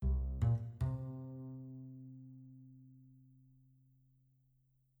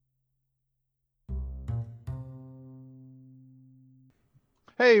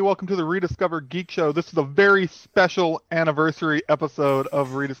Hey, welcome to the Rediscover Geek Show. This is a very special anniversary episode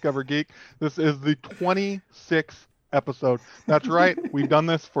of Rediscover Geek. This is the 26th episode. That's right. We've done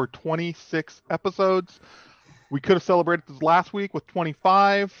this for 26 episodes. We could have celebrated this last week with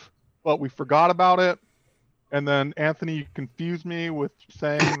 25, but we forgot about it. And then Anthony confused me with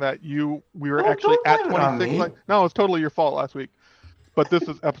saying that we were actually don't at blame it on 26. me. No, it's totally your fault last week. But this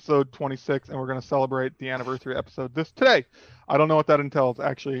is episode 26, and we're going to celebrate the anniversary episode today. I don't know what that entails.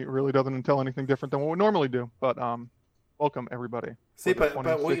 Actually, it really doesn't entail anything different than what we normally do. But welcome everybody. See,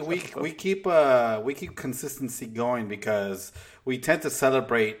 but we keep consistency going because we tend to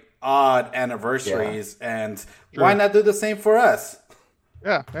celebrate odd anniversaries, and why not do the same for us?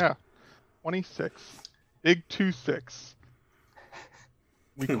 Yeah. 26. Big 2-6.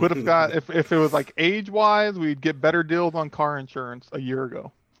 We could have got, if it was like age-wise, we'd get better deals on car insurance a year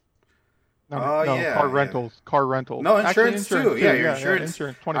ago. Car rentals. No, insurance too. Yeah, insurance.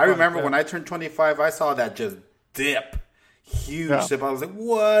 25, I remember when I turned 25, I saw that just dip. Huge dip. I was like,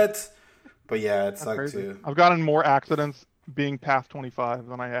 what? But yeah, it sucked too. I've gotten more accidents being past 25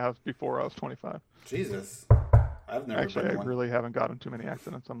 than I have before I was 25. Jesus. I've never Actually, been I one. really haven't gotten too many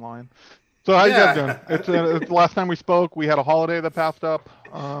accidents. I'm lying. So how you guys doing? It's the last time we spoke. We had a holiday that passed up.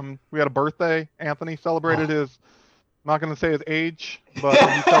 We had a birthday. Anthony celebrated his. I'm not going to say his age, but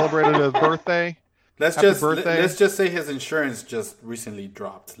he celebrated his birthday. Let's just say his insurance just recently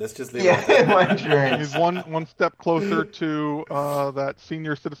dropped. Let's just leave it at that. My insurance. He's one step closer to that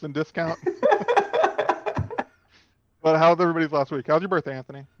senior citizen discount. But how's everybody's last week? How's your birthday,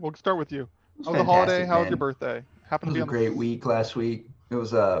 Anthony? We'll start with you. How was the holiday? How was your birthday? It was a great week last week. It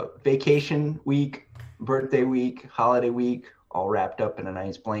was a vacation week, birthday week, holiday week, all wrapped up in a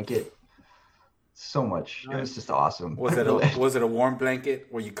nice blanket. So much. Nice. It was just awesome. Was it a warm blanket?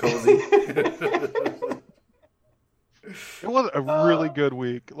 Were you cozy? It was a really good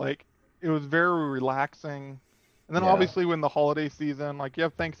week. Like, it was very relaxing. And then obviously when the holiday season, like you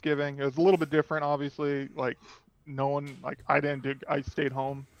have Thanksgiving, it was a little bit different, obviously. Like I stayed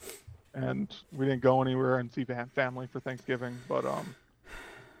home and we didn't go anywhere and see family for Thanksgiving, but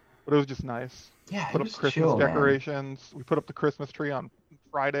it was just nice. Yeah, put up Christmas decorations. Man. We put up the Christmas tree on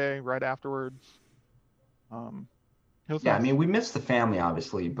Friday right afterwards. It was nice. I mean, we missed the family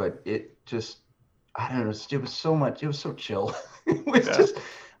obviously, but it just, I don't know, it was so much. It was so chill. It was just,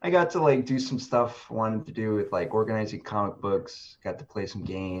 I got to like do some stuff I wanted to do with like organizing comic books. Got to play some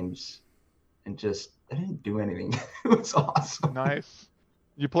games, and just I didn't do anything. It was awesome. Nice.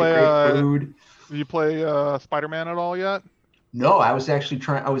 You play food. Did you play Spider-Man at all yet? No, I was actually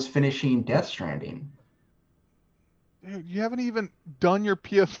I was finishing Death Stranding. Dude, you haven't even done your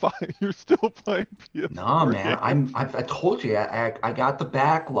PS5. You're still playing PS4. No, man. I told you I got the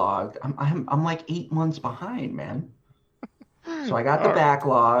backlog. I'm like 8 months behind, man. So I got the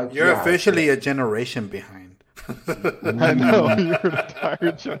backlog. You're officially a generation behind. I know. You're an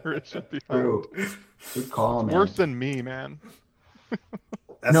entire generation behind. True. Good call, man. Worse than me, man.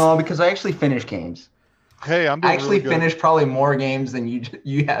 No, because I actually finished games. Hey, I actually finished probably more games than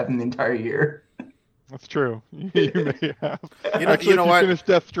you have in the entire year. That's true. You may have. If you what? Finish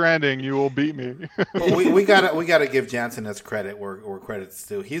Death Stranding, you will beat me. Well, we gotta give Jansen his credit where credit's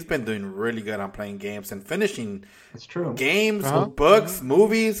due. He's been doing really good on playing games and finishing. It's true. Games, books,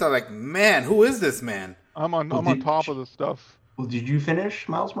 movies. I'm like, man, who is this man? I'm on top of this stuff. Well, did you finish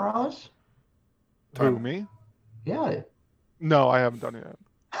Miles Morales? Who, me? Yeah. No, I haven't done it yet.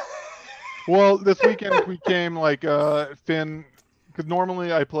 Well, this weekend we came like Finn, because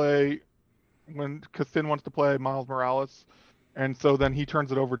normally I play because Finn wants to play Miles Morales, and so then he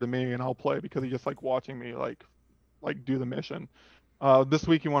turns it over to me and I'll play because he just like watching me like do the mission. This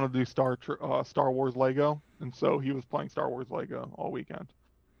week he wanted to do Star Wars Lego, and so he was playing Star Wars Lego all weekend.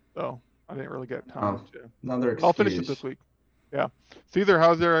 So I didn't really get time to. Another excuse. I'll finish it this week. Yeah. Caesar,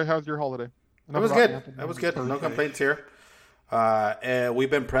 how's your holiday? It was good. It was good. No complaints here.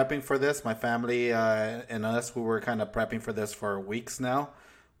 We've been prepping for this. My family and us, we were kind of prepping for this for weeks now.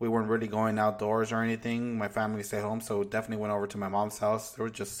 We weren't really going outdoors or anything. My family stayed home, so definitely went over to my mom's house. There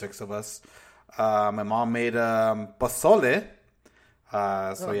were just 6 of us. My mom made pozole.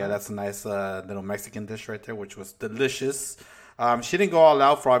 That's a nice little Mexican dish right there, which was delicious. She didn't go all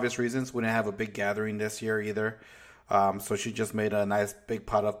out for obvious reasons. We didn't have a big gathering this year either. So she just made a nice big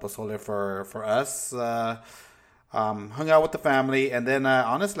pot of pozole for us. Hung out with the family, and then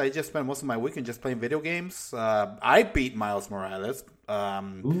honestly, I just spent most of my weekend just playing video games. I beat Miles Morales.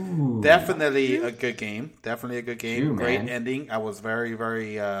 Definitely a good game. Great ending. I was very,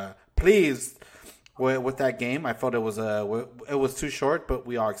 very pleased with that game. I felt it was too short, but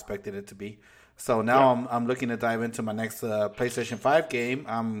we all expected it to be. So now I'm looking to dive into my next PlayStation 5 game.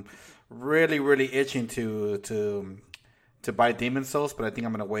 I'm really, really itching to buy Demon Souls, but I think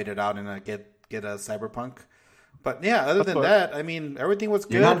I'm gonna wait it out and get a Cyberpunk. But yeah, other than that, I mean, everything was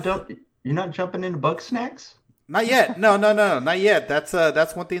good. You're not jumping into bug snacks? Not yet. No, not yet.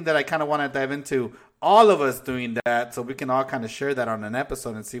 That's one thing that I kind of want to dive into. All of us doing that, so we can all kind of share that on an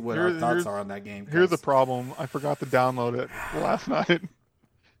episode and see what our thoughts are on that game. Here's the problem: I forgot to download it last night,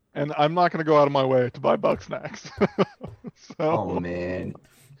 and I'm not going to go out of my way to buy bug snacks. Oh man.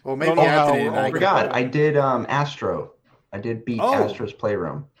 Well, maybe Anthony and I forgot. I did Astro. I did beat Astro's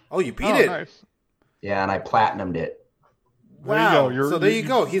Playroom. Oh, you beat it? Nice. Yeah, and I platinumed it. Wow. There you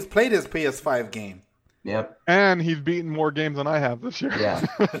go. He's played his PS5 game. Yep. And he's beaten more games than I have this year. Yeah.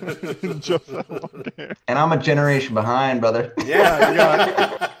 Just that one game. And I'm a generation behind, brother. Yeah, you got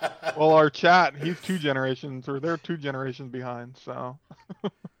it. Well, our chat, they're 2 generations behind, so.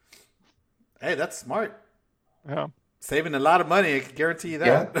 Hey, that's smart. Yeah. Saving a lot of money, I can guarantee you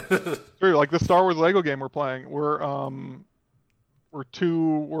that. Yeah. True, like the Star Wars Lego game we're playing, we're on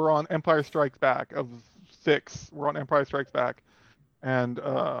Empire Strikes Back of 6. We're on Empire Strikes Back, and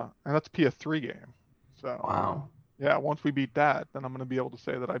that's a PS3 game. So wow. Yeah, once we beat that, then I'm gonna be able to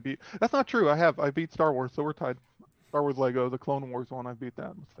say that I beat. That's not true. I beat Star Wars, so we're tied. Star Wars Lego, the Clone Wars one, I beat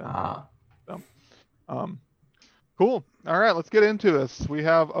that. So, cool. All right, let's get into this. We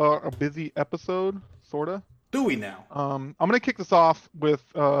have a busy episode, sorta. Do we now? I'm gonna kick this off with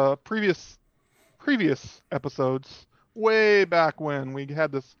previous episodes, way back when we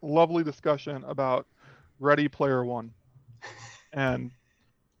had this lovely discussion about Ready Player One, and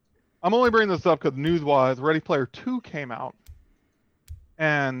I'm only bringing this up because news-wise, Ready Player 2 came out,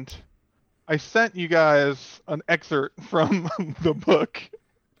 and I sent you guys an excerpt from the book.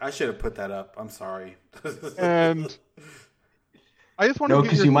 I should have put that up. I'm sorry. And I just want to get your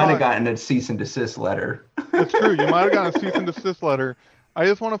because you might have gotten a cease and desist letter. That's true. You might have gotten a cease and desist letter. I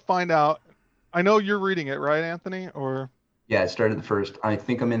just want to find out. I know you're reading it, right, Anthony? Or yeah, I started the first. I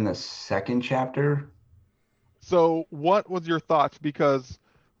think I'm in the 2nd chapter. So, what was your thoughts? Because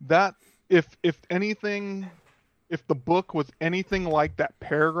that, if anything, if the book was anything like that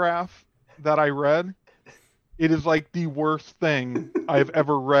paragraph that I read, it is like the worst thing I've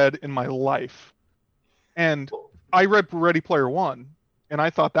ever read in my life. And I read Ready Player One, and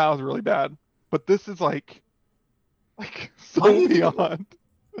I thought that was really bad. But this is like so beyond.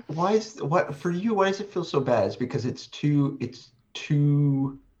 Why does it feel so bad? It's because it's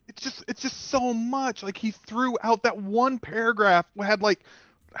just so much. Like, he threw out that one paragraph had like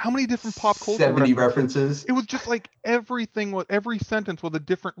how many different pop culture 70 references? It was just like every sentence was a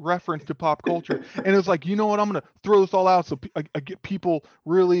different reference to pop culture. And it was like, you know what, I'm going to throw this all out so I get people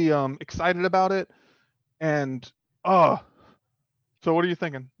really excited about it. And so what are you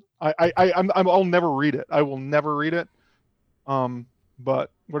thinking? I'll never read it. I will never read it.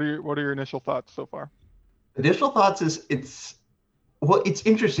 But what are your initial thoughts so far? Initial thoughts is it's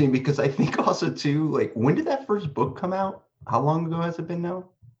interesting because I think also too, like, when did that first book come out? How long ago has it been now?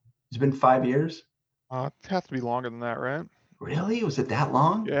 It's been 5 years. It has to be longer than that, right? Really? Was it that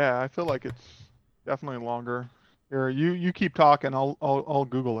long? Yeah, I feel like it's definitely longer. Here, you keep talking. I'll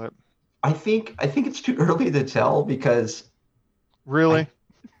Google it. I think it's too early to tell because. Really?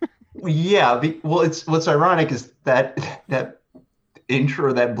 Yeah. Well, it's what's ironic is that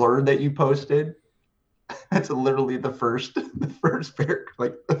intro, that blurb that you posted. That's literally the first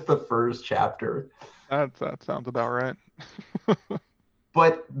like the first chapter. That sounds about right.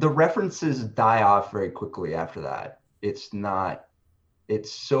 But the references die off very quickly after that. It's not a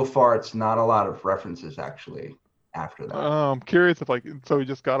lot of references actually after that. I'm curious if so he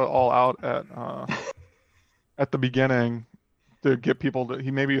just got it all out at the beginning to get people to,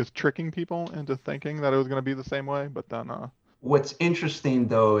 he maybe was tricking people into thinking that it was going to be the same way, but then what's interesting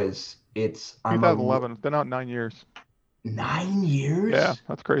though is it's 2011. It's been out 9 years. 9 years? Yeah,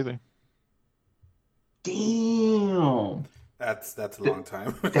 that's crazy. Damn. That's a long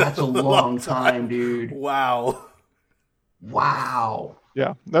time. That's a long time, dude. Wow.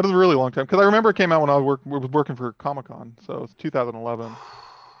 Yeah, that is a really long time. Because I remember it came out when I was working for Comic-Con, so it's 2011.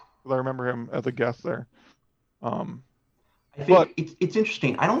 Because I remember him as a guest there. I think it's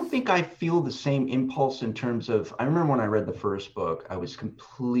interesting. I don't think I feel the same impulse in terms of. I remember when I read the first book, I was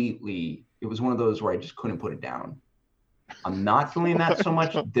completely. It was one of those where I just couldn't put it down. I'm not feeling that so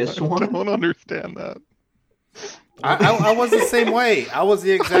much this one. I don't understand that. I was the same way. I was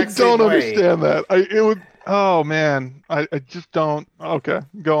the exact same way. I don't understand that. Oh man, I just don't. Okay,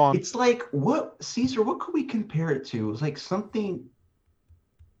 go on. It's like, what, Caesar? What could we compare it to? It was like something.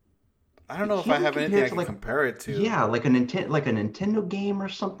 I don't know if Can I we have anything compare I it to, can like, compare it to. yeah, like a Nintendo game or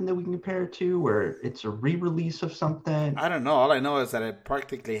something that we can compare it to, where it's a re-release of something. I don't know. All I know is that it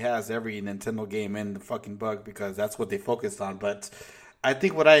practically has every Nintendo game in the fucking book because that's what they focused on. But I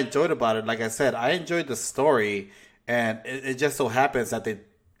think what I enjoyed about it, like I said, I enjoyed the story, and it just so happens that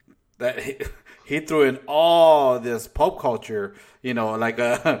he threw in all this pop culture, like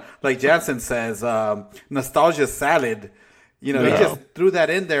like Jansen says, nostalgia salad. He just threw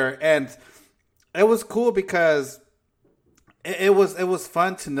that in there, and it was cool because it was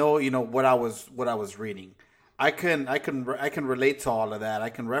fun to know, what I was reading. I can relate to all of that.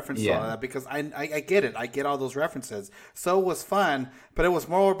 I can reference to all of that because I get it. I get all those references. So it was fun, but it was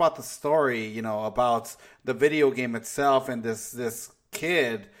more about the story, about the video game itself and this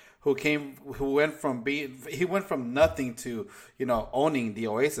kid who went from nothing to owning the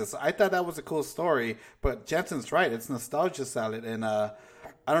Oasis. I thought that was a cool story, but Jensen's right. It's nostalgia salad, and I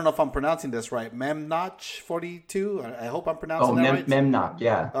don't know if I'm pronouncing this right. Memnach 42. I hope I'm pronouncing that right. Memnock,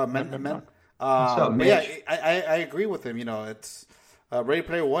 yeah. Mem. What's up, But yeah, Mitch? I agree with him. It's Ready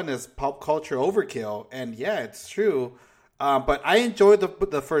Player One is pop culture overkill, and yeah, it's true. But I enjoyed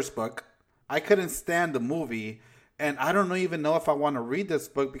the first book. I couldn't stand the movie, and I don't even know if I want to read this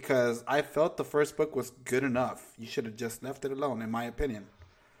book because I felt the first book was good enough. You should have just left it alone, in my opinion.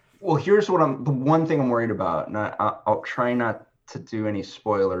 Well, here's the one thing I'm worried about, and I'll try not to do any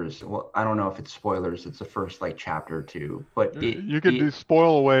spoilers. Well, I don't know if it's spoilers. It's the first chapter or two, but you could do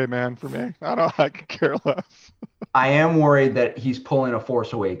spoil away, man. For me, I could care less. I am worried that he's pulling a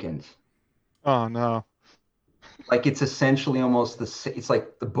Force Awakens. Oh no! Like it's essentially almost it's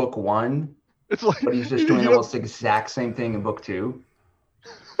like the book one. It's like, but he's just doing almost the exact same thing in book two.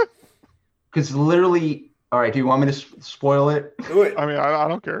 Because literally. All right, do you want me to spoil it? Do it. I mean, I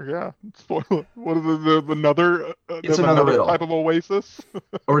don't care. Yeah, spoil it. What is another? It's another riddle type of Oasis.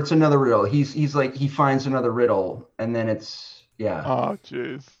 Or it's another riddle. He's like he finds another riddle, and then it's Oh,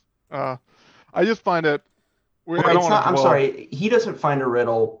 jeez. I just find it. I'm sorry. He doesn't find a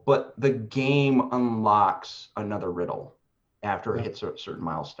riddle, but the game unlocks another riddle after it hits a certain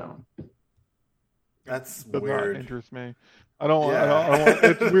milestone. That's Does weird. not interest me. I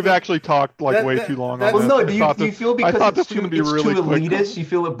don't. We've actually talked way too long on this. Well, no. Do you feel because it's too really elitist? You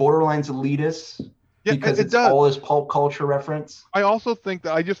feel it borderlines elitist? Yeah, because it it's does. all this pulp culture reference. I also think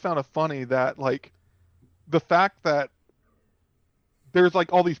that I just found it funny that the fact that there's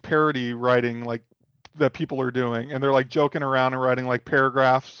all these parody writing that people are doing, and they're joking around and writing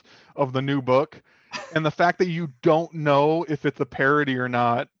paragraphs of the new book, and the fact that you don't know if it's a parody or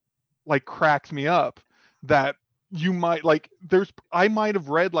not cracks me up. That you might I might have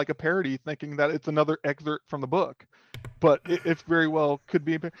read a parody thinking that it's another excerpt from the book, but it very well could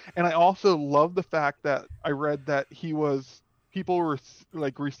be. And I also love the fact that I read that people were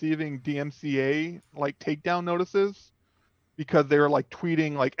receiving DMCA takedown notices because they were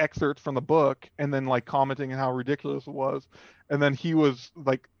tweeting excerpts from the book and then commenting on how ridiculous it was, and then he was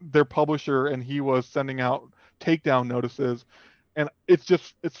their publisher and he was sending out takedown notices. And it's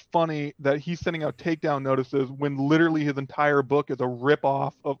funny that he's sending out takedown notices when literally his entire book is a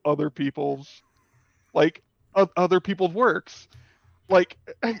ripoff of other people's works. I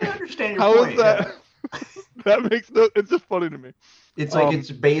understand your how point. Is that? Yeah. That makes it's just funny to me. It's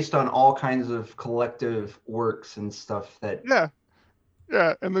it's based on all kinds of collective works and stuff that.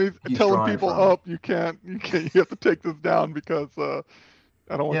 Yeah, and then he's telling people, you can't, you have to take this down because I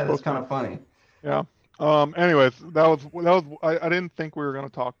don't want. Yeah, that's kind of funny. Yeah. Anyways, that was. I didn't think we were going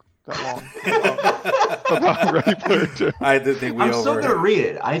to talk that long about Ready Player 2. I did think I'm still going to read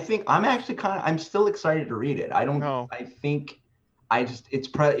it. I think I'm actually I'm still excited to read it. I don't. No. I think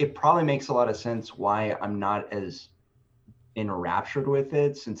it probably makes a lot of sense why I'm not as enraptured with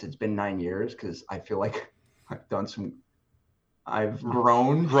it since it's been 9 years, because I feel like I've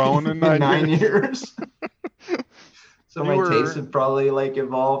grown in 9 years. So my tastes have probably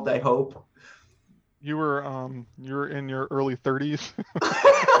evolved, I hope. You were in your early 30s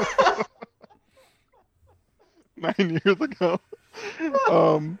 9 years ago.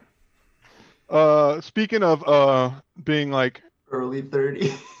 Speaking of being early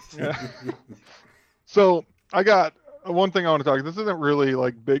 30s. Yeah. So I got one thing I want to talk. This isn't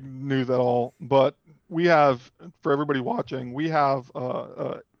really big news at all, but we have, for everybody watching, we have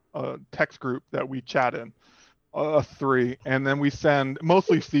a text group that we chat in. 3, and then we send,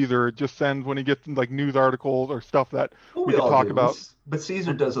 mostly Caesar just sends when he gets news articles or stuff that we can talk about. But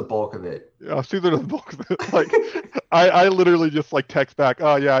Caesar does a bulk of it. Caesar does a bulk of it. I literally just text back,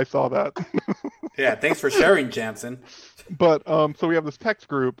 oh yeah, I saw that. Yeah, thanks for sharing, Jansen. But so we have this text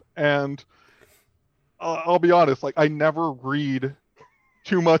group, and I'll be honest, I never read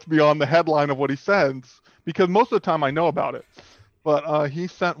too much beyond the headline of what he sends, because most of the time I know about it. But he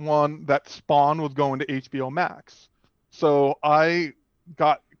sent one that Spawn was going to HBO Max. So I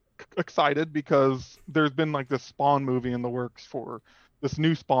got excited because there's been like this Spawn movie in the works for this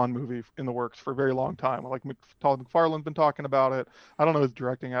new Spawn movie in the works for a very long time. Like Todd McFarlane's been talking about it. I don't know who's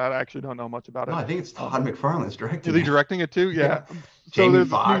directing it. I actually don't know much about it. No, I think it's Todd McFarlane's directing. Is he directing it too? Yeah. So Jamie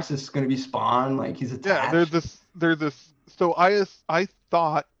Foxx is going to be Spawn. Like he's attached. Yeah, there's this. So I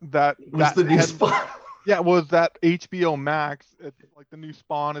thought that was the new Spawn. Yeah, it was that HBO Max. It's like the new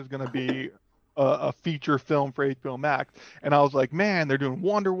Spawn is going to be a feature film for HBO Max, and I was like, man, they're doing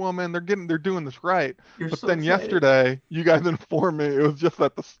Wonder Woman. They're doing this right. But so then excited. Yesterday, you guys informed me it was just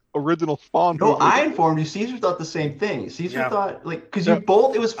that the original Spawn. No, I informed you. Caesar thought the same thing. Caesar thought because you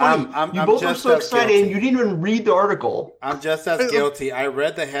both. It was funny. You both were so excited, guilty. And you didn't even read the article. I'm just as guilty. I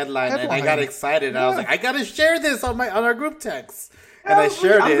read the headline and I got excited. I was like, I got to share this on our group text. And I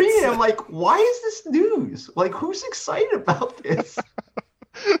shared it. I'm reading it. I'm like, why is this news? Like, who's excited about this?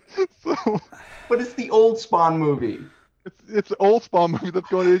 But it's the old Spawn movie. It's the old Spawn movie that's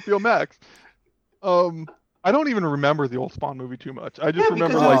going to HBO Max. I don't even remember the old Spawn movie too much. I just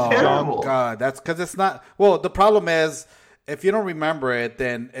remember like John. God, that's because it's not. Well, the problem is if you don't remember it,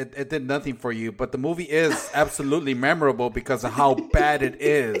 then it did nothing for you. But the movie is absolutely memorable because of how bad it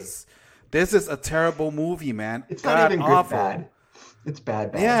is. This is a terrible movie, man. It's not even good bad. It's bad.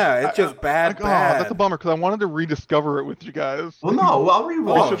 Yeah, it's just bad. That's a bummer because I wanted to rediscover it with you guys. Well, no, I'll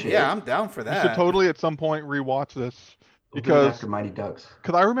rewatch it. Yeah, I'm down for that. You should totally at some point rewatch this because after Mighty Ducks.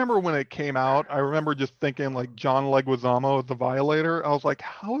 Because I remember when it came out, I remember just thinking like John Leguizamo as the Violator. I was like,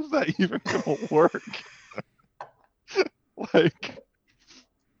 how is that even gonna work? like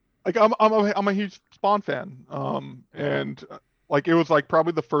I'm a huge Spawn fan, and. Like, it was, like,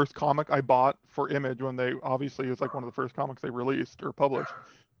 probably the first comic I bought for Image when it was, like, one of the first comics they released or published.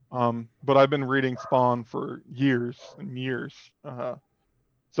 But I've been reading Spawn for years and years.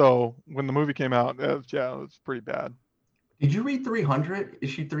 So when the movie came out, it was pretty bad. Did you read 300?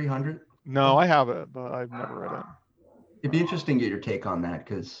 Issue 300? No, I have it, but I've never read it. It'd be interesting to get your take on that,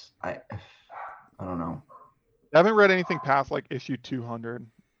 because I don't know. I haven't read anything past, like, issue 200.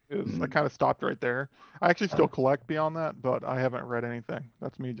 I kind of stopped right there. I actually still collect beyond that, but I haven't read anything.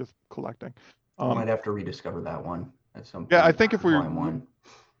 That's me just collecting. I might have to rediscover that one at some point. Yeah, I think if we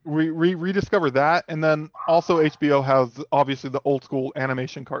rediscover that, and then also HBO has obviously the old school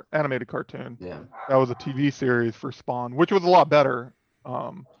animated cartoon. Yeah, that was a TV series for Spawn, which was a lot better.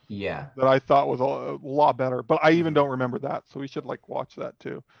 That I thought was a lot better, but I even don't remember that. So we should like watch that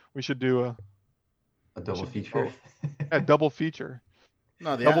too. We should do a double feature. A double feature.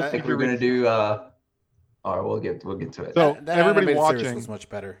 No, I think we're gonna do. All right, we'll get to it. So everybody watching was much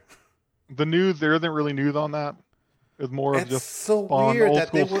better. The news, there isn't really news on that. It's more of just so weird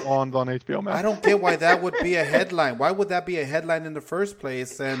that they would Spawns on HBO Max. I don't get why that would be a headline. Why would that be a headline in the first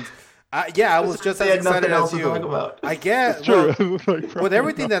place? And I was just as excited as you. I guess with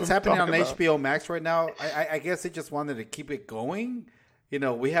everything that's happening on HBO Max right now, I guess they just wanted to keep it going. You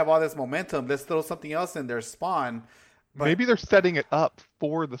know, we have all this momentum. Let's throw something else in there, Spawn. But maybe they're setting it up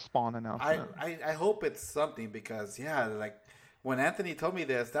for the Spawn announcement. I hope it's something because, like when Anthony told me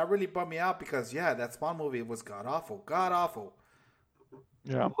this, that really bummed me out because, that Spawn movie was god-awful.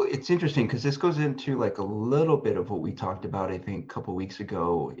 Yeah. Well, it's interesting because this goes into like a little bit of what we talked about, I think, a couple of weeks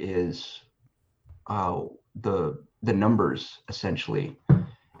ago is the numbers, essentially.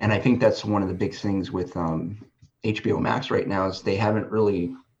 And I think that's one of the big things with HBO Max right now is they haven't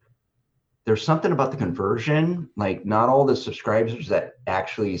really... There's something about the conversion, like not all the subscribers that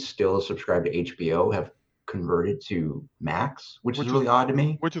actually still subscribe to HBO have converted to Max, which is really odd to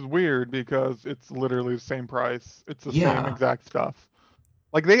me. Which is weird because it's literally the same price. It's the same exact stuff.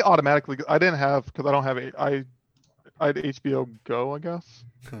 Like they automatically, I didn't have, because I don't have, I had HBO Go, I guess.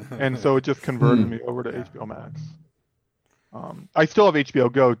 And so it just converted me over to HBO Max. I still have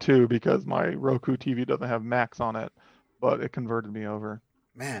HBO Go too because my Roku TV doesn't have Max on it, but it converted me over.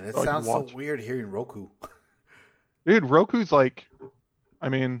 Man, it sounds so weird hearing Roku. Dude, Roku's like, I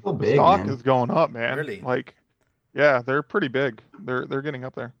mean, the stock is going up, man. Really? Like, yeah, they're pretty big. They're getting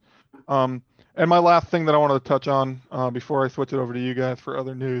up there. And my last thing that I wanted to touch on before I switch it over to you guys for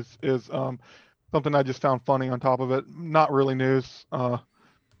other news is something I just found funny on top of it. Not really news. The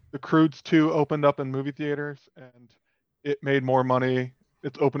Croods 2 opened up in movie theaters, and it made more money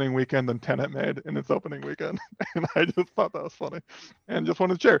its opening weekend than Tenet made in its opening weekend. And I just thought that was funny. And just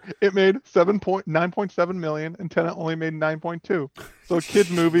wanted to share. It made 9.7 million and Tenet only made 9.2. So a kid's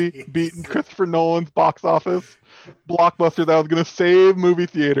movie beat Christopher Nolan's box office blockbuster that was going to save movie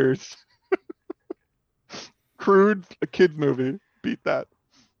theaters. Crude, a kid's movie, beat that.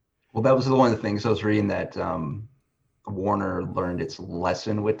 Well, that was one of the things I was reading, that Warner learned its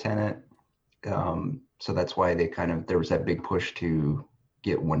lesson with Tenet. So that's why there was that big push to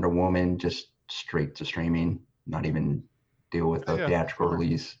get Wonder Woman just straight to streaming, not even deal with a theatrical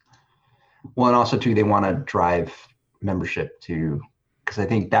release. Well, and also too, they want to drive membership to, because I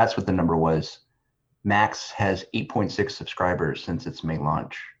think that's what the number was. Max has 8.6 subscribers since its May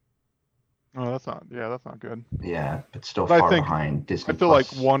launch. Oh, that's not good. Yeah, but still far behind Disney. I feel like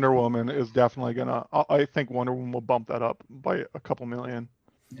Wonder Woman is definitely gonna. I think Wonder Woman will bump that up by a couple million.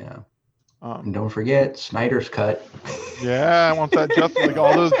 Yeah. And don't forget Snyder's cut. Yeah, I want that Justice League.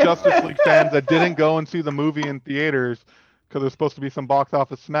 All those Justice League fans that didn't go and see the movie in theaters because there's supposed to be some box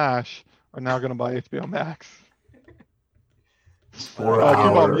office smash are now gonna buy HBO Max.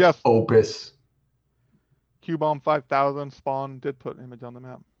 4-hour opus. Q-Bomb 5000 Spawn did put Image on the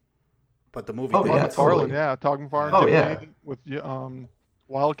map. But the movie. Todd McFarlane, with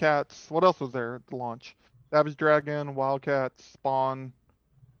Wildcats. What else was there at the launch? Savage Dragon, Wildcats, Spawn,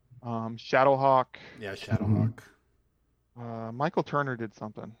 Shadowhawk. Yeah, Shadowhawk. Michael Turner did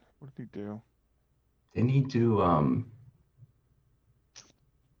something. What did he do? Didn't he do?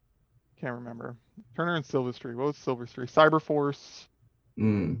 Can't remember. Turner and Silvestri. What was Silvestri? Cyberforce.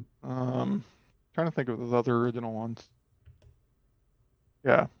 Trying to think of those other original ones.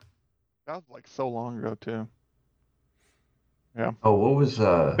 Yeah. That was like so long ago too. Yeah. Oh, what was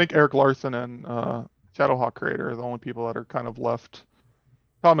I think Eric Larson and Shadowhawk creator are the only people that are kind of left.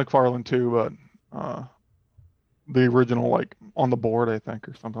 Todd McFarlane too, but the original like on the board, I think,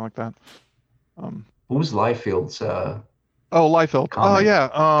 or something like that. What was Liefeld's Liefeld. Oh yeah.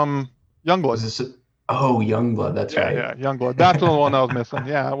 Youngblood. Youngblood. Youngblood, that's right. Yeah, Youngblood. That's the one I was missing.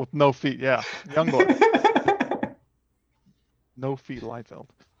 Yeah, with no feet. Yeah. Youngblood. No feet, Liefeld.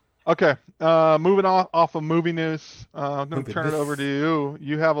 Okay, moving off of movie news. I'm going to turn it over to you.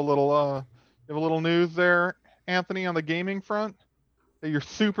 You have a little news there, Anthony, on the gaming front that you're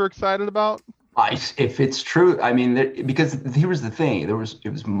super excited about. If it's true, I mean, because here was the thing. It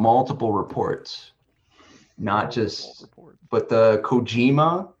was multiple reports, but the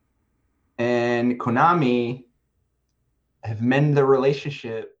Kojima and Konami have mended their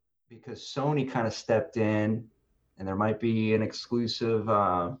relationship because Sony kind of stepped in. And there might be an exclusive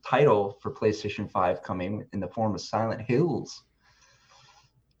title for PlayStation 5 coming in the form of Silent Hills.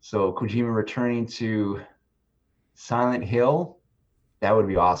 So Kojima returning to Silent Hill, that would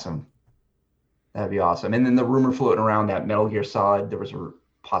be awesome. That'd be awesome. And then the rumor floating around that Metal Gear Solid, there was a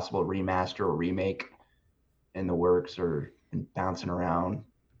possible remaster or remake in the works or bouncing around.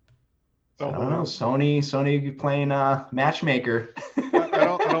 So I don't know. Sony playing matchmaker.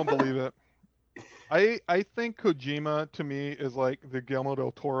 I don't believe it. I think Kojima to me is like the Guillermo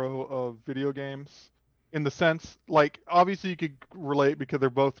del Toro of video games, in the sense, like, obviously you could relate because they're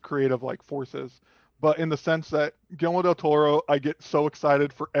both creative like forces, but in the sense that Guillermo del Toro, I get so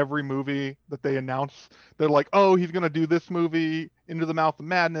excited for every movie that they announce. They're like, oh, he's gonna do this movie, Into the Mouth of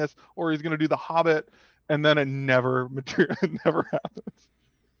Madness, or he's gonna do The Hobbit, and then it never happens.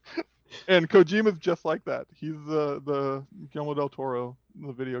 And Kojima's just like that. He's the Guillermo del Toro,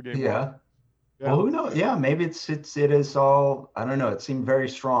 the video game. Yeah. Well, who knows? Yeah, maybe it is all. I don't know. It seemed very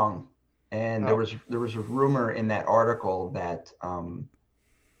strong, and there was a rumor in that article that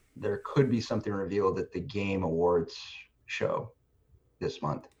there could be something revealed at the Game Awards show this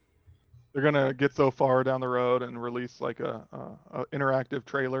month. They're gonna get so far down the road and release like a interactive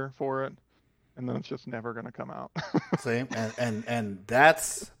trailer for it, and then it's just never gonna come out. See, and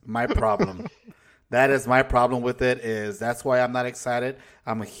that's my problem. That is my problem with it. That's why I'm not excited.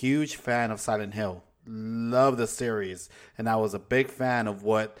 I'm a huge fan of Silent Hill. Love the series, and I was a big fan of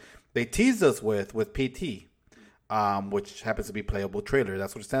what they teased us with PT, which happens to be playable trailer.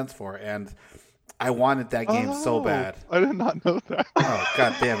 That's what it stands for, and I wanted that game so bad. I did not know that. Oh,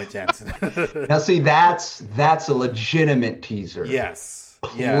 God damn it, Jansen! Now, see, that's a legitimate teaser. Yes.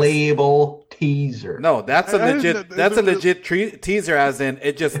 Playable teaser. No, that's a legit teaser, as in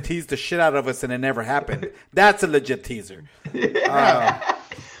it just teased the shit out of us and it never happened. That's a legit teaser.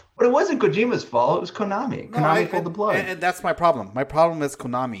 But it wasn't Kojima's fault. It was Konami. Konami pulled the plug. And that's my problem. My problem is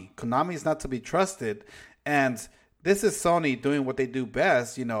Konami. Konami is not to be trusted. And this is Sony doing what they do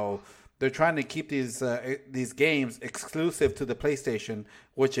best. You know, they're trying to keep these games exclusive to the PlayStation,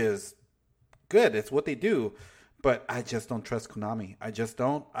 which is good. It's what they do. But I just don't trust Konami. I just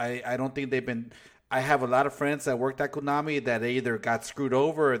don't. I don't think they've been. I have a lot of friends that worked at Konami that they either got screwed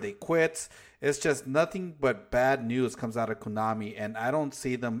over or they quit. It's just nothing but bad news comes out of Konami, and I don't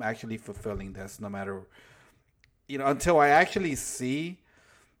see them actually fulfilling this. No matter, until I actually see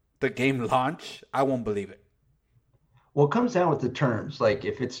the game launch, I won't believe it. Well, it comes down with the terms. Like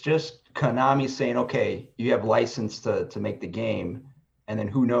if it's just Konami saying, okay, you have license to make the game, and then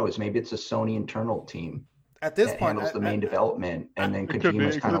who knows, maybe it's a Sony internal team At this that point, handles the main development, and then It could be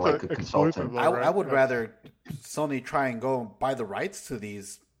Kojima's because kind of it's like a exclusive, consultant. though, I right? would Yeah. rather Sony try and go and buy the rights to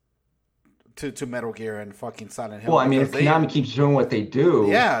these to Metal Gear and fucking Silent Hill. Well, I mean, if Konami keeps doing what they do,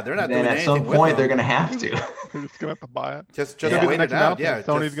 Yeah, they're not then doing at some anything with point they're them. gonna have to. They're just gonna have to buy it. Just Yeah. wait Next it out. announcement, Yeah,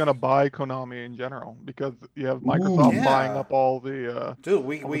 Sony's just, gonna buy Konami in general because you have Microsoft Yeah. buying up all the dude.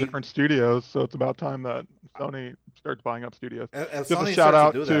 all the different studios. So it's about time that Sony starts buying up studios. if Just Sony a shout starts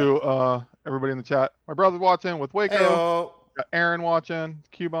out do to everybody in the chat. My brother's watching with Waco. Heyo. Got Aaron watching.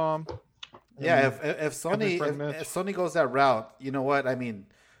 Q-Bomb. Yeah, if Sony friend Mitch. if Sony goes that route, you know what I mean.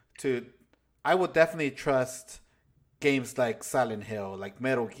 I would definitely trust games like Silent Hill, like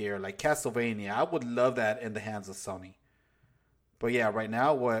Metal Gear, like Castlevania. I would love that in the hands of Sony. But yeah, right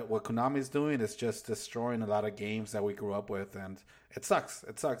now what Konami's doing is just destroying a lot of games that we grew up with, and it sucks.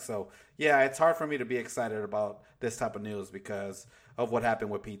 It sucks. So yeah, it's hard for me to be excited about this type of news because of what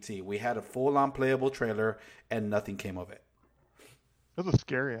happened with PT. We had a full-on playable trailer, and nothing came of it. That was a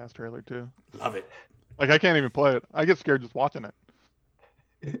scary ass trailer too. Love it. Like I can't even play it. I get scared just watching it.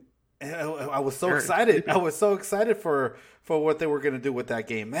 I was so Very excited. creepy. I was so excited for what they were going to do with that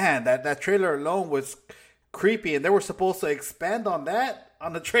game. Man, that trailer alone was creepy, and they were supposed to expand on that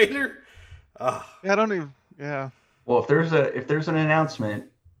on the trailer. Yeah, I don't even. Yeah. Well, if there's an announcement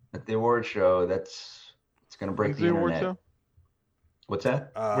at the award show, it's gonna break When's the the award internet. show? What's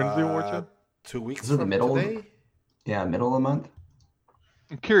that? When's the award show? 2 weeks Is it the from middle? today? Yeah, middle of the month.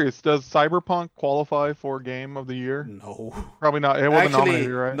 I'm curious. Does Cyberpunk qualify for Game of the Year? No. Probably not. It wasn't Actually,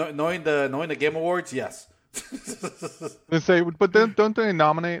 nominated, right? knowing the Game Awards, yes. They say, but then don't they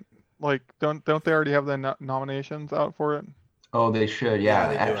nominate? Like, don't they already have the nominations out for it? Oh, they should. Yeah, Yeah,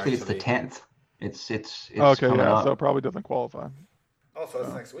 they do, actually, it's the actually. 10th. It's Okay, coming yeah. up. So it probably doesn't qualify. Oh, so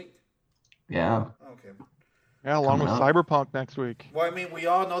that's next week. Yeah. Okay. Yeah, along Coming with up. Cyberpunk next week. Well, I mean, we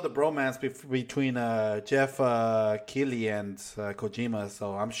all know the bromance between Jeff Keighley and Kojima,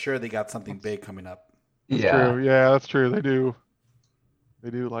 so I'm sure they got something big coming up. That's Yeah. true. Yeah, that's true. They do.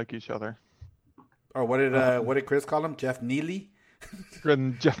 They do like each other. Or what did Chris call him? Jeff Neely?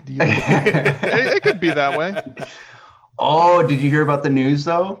 And Jeff Dean. it could be that way. Oh, did you hear about the news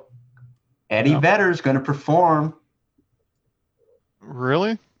though? Eddie No. Vedder's going to perform.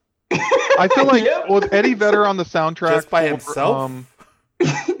 Really? I feel like Yep. was Eddie Vedder on the soundtrack Just by for, himself?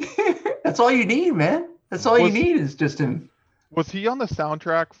 That's all you need, man. That's all you Was- need is just him. Was he on the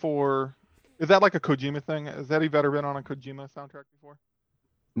soundtrack for? Is that like a Kojima thing? Has Eddie Vedder been on a Kojima soundtrack before?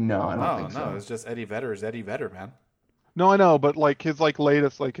 No, I don't No, think no, so. it's just Eddie Vedder is Eddie Vedder, man. No, I know, but like his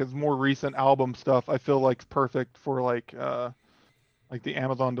latest, like his more recent album stuff, I feel like perfect for like the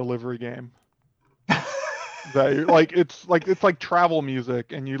Amazon delivery game. That it's like travel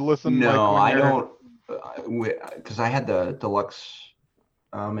music, and you listen. No, like, I when you're- don't. Because I had the deluxe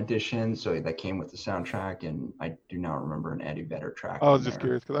edition, so that came with the soundtrack, and I do not remember an Eddie Vedder track. I was on just there.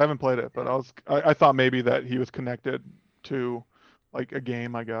 curious because I haven't played it, but I thought maybe that he was connected to like a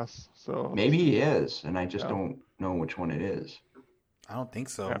game, I guess. So Maybe he is, and I just Yeah. don't know which one it is. I don't think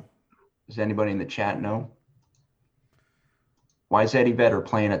so. Yeah. Does anybody in the chat know? Why is Eddie Vedder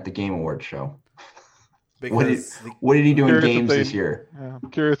playing at the Game Awards show? Because What did he do in Curious if games they- this year? yeah,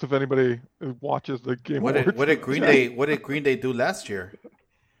 I'm curious if anybody watches the game. what Awards. did Green Day do last year?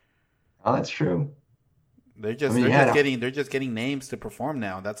 Oh, that's true. They're just I mean, they're just getting names to perform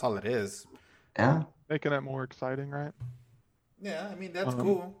now. That's all it is. Yeah. Making it more exciting, right? Yeah, I mean that's Uh-huh.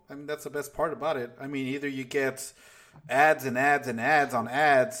 cool. I mean that's the best part about it. I mean either you get ads and ads and ads on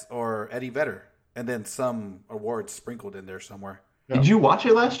ads, or Eddie Vedder, and then some awards sprinkled in there somewhere. Yeah. Did you watch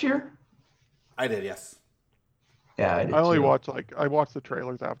it last year? I did, yes. Yeah, I did. I only too. watch I watch the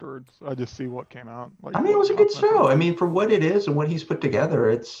trailers afterwards. I just see what came out. Like, I mean, it was a what good content. show. I mean, for what it is and what he's put together,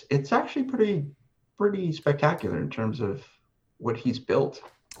 it's actually pretty spectacular in terms of what he's built.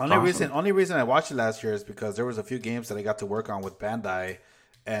 Only Awesome. reason I watched it last year is because there was a few games that I got to work on with Bandai,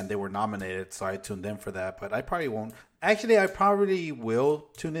 and they were nominated, so I tuned in for that. But I probably won't. Actually, I probably will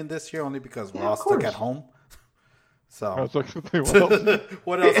tune in this year only because we're Yeah, all of stuck course. at home. I So was like, what else?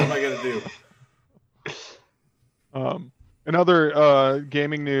 what else am I gonna do? In other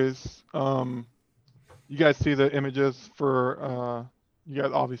gaming news, you guys see the images for you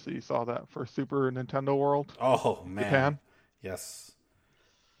guys obviously saw that for Super Nintendo World Oh man, Japan. yes.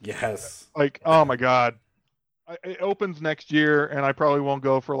 Like, oh my god, it opens next year, and I probably won't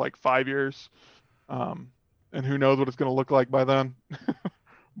go for like 5 years. And who knows what it's gonna look like by then?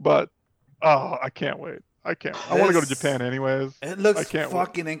 But oh, I can't wait. I can't. I want to go to Japan anyways. It looks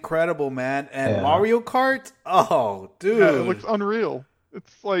fucking incredible, man. And Mario Kart? Oh, dude. Yeah, it looks unreal.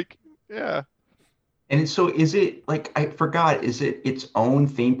 It's like, yeah. And so is it, like, I forgot, is it its own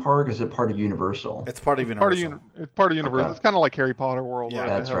theme park? Or is it part of Universal? It's part of Universal. It's part of Universal. Okay. It's kind of like Harry Potter World. Yeah, where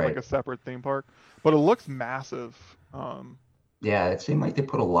that's they have right. Like a separate theme park. But it looks massive. Yeah, it seemed like they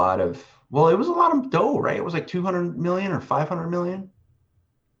put a lot of, well, it was a lot of dough, right? It was like 200 million or 500 million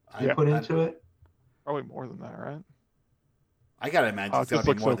they put into it. Probably more than that, right? I gotta imagine it's gonna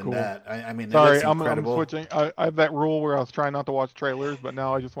be more than that. I mean, sorry, it looks incredible. I'm switching. I have that rule where I was trying not to watch trailers, but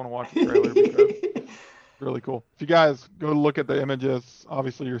now I just want to watch the trailer because it's really cool. If you guys go look at the images,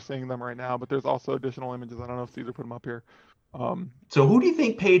 obviously you're seeing them right now, but there's also additional images. I don't know if Caesar put them up here. So who do you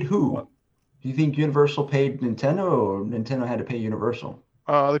think paid who? What? Do you think Universal paid Nintendo, or Nintendo had to pay Universal?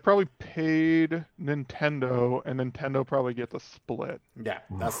 They probably paid Nintendo, and Nintendo probably gets a split. Yeah,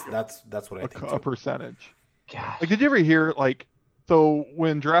 that's what I think. A percentage. Gosh. Like, did you ever hear, like, so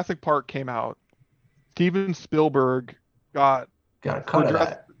when Jurassic Park came out, Steven Spielberg got a cut of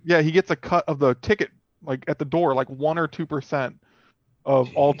that. Yeah, he gets a cut of the ticket, like at the door, like 1 or 2%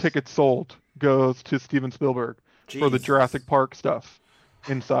 of all tickets sold goes to Steven Spielberg for the Jurassic Park stuff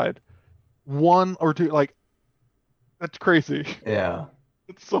inside. 1 or 2, like, that's crazy. Yeah.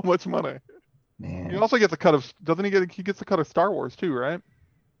 It's so much money. Man. He also gets a cut of, doesn't he get, he gets a cut of Star Wars too, right?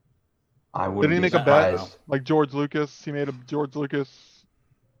 I wouldn't. Did he make a bet? Like George Lucas? He made a George Lucas.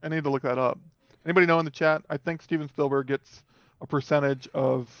 I need to look that up. Anybody know in the chat? I think Steven Spielberg gets a percentage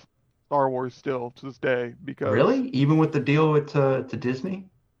of Star Wars still to this day because. Really? Even with the deal with to Disney?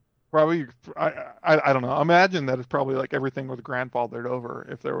 Probably. I don't know. I imagine that it's probably like everything was grandfathered over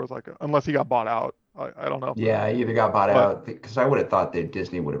if there was like unless he got bought out. I don't know. Yeah, he either got bought out because I would have thought that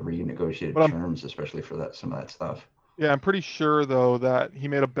Disney would have renegotiated terms, especially for some of that stuff. Yeah, I'm pretty sure though that he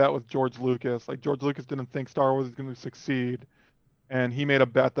made a bet with George Lucas. Like George Lucas didn't think Star Wars was going to succeed, and he made a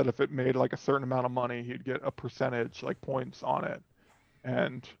bet that if it made like a certain amount of money, he'd get a percentage, like points on it.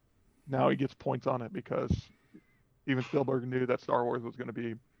 And now he gets points on it because Steven Spielberg knew that Star Wars was going to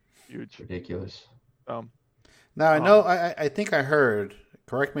be huge. Ridiculous. Now I know. I think I heard.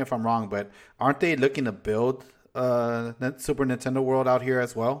 Correct me if I'm wrong, but aren't they looking to build Super Nintendo World out here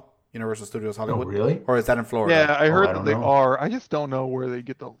as well? Universal Studios Hollywood. Oh, really? Or is that in Florida? Yeah, I heard that they are. I just don't know where they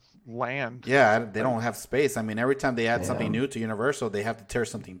get the land. Yeah, they don't have space. I mean, every time they add something new to Universal, they have to tear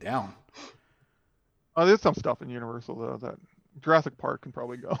something down. Oh, there's some stuff in Universal though that Jurassic Park can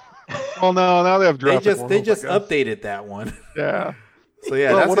probably go. Well, no, now they have Jurassic World. They just updated that one. Yeah. So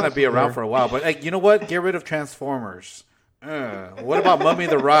yeah, that's gonna be around for a while. But like, you know what? Get rid of Transformers. What about Mummy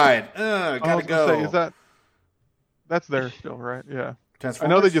the Ride? Gotta go. Say, that's there still, right? Yeah. I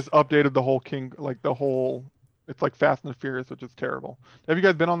know they just updated the whole it's like Fast and the Furious, which is terrible. Have you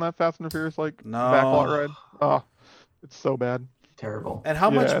guys been on that Fast and the Furious backlot ride? Oh, it's so bad. Terrible. And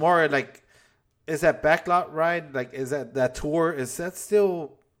how much more is that backlot ride? Like, is that tour? Is that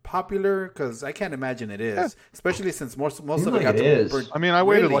still popular? Because I can't imagine it is, especially since most of it got to. I mean, I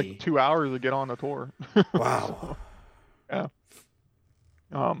waited like 2 hours to get on the tour. Wow. Yeah.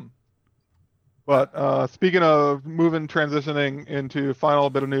 But speaking of transitioning into final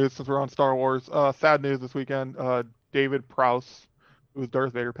bit of news since we're on Star Wars, sad news this weekend. David Prowse, who was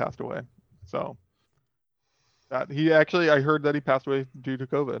Darth Vader, passed away. So that I heard that he passed away due to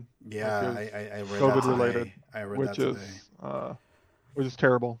COVID. Yeah, I read COVID that related. I read that today. Which is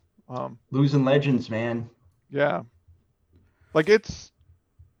terrible. Losing legends, man. Yeah. Like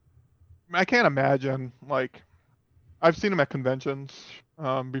I can't imagine, like, I've seen him at conventions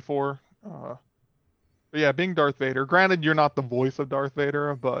before. But yeah, being Darth Vader. Granted, you're not the voice of Darth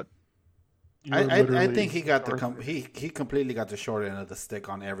Vader, but I think he got he completely got the short end of the stick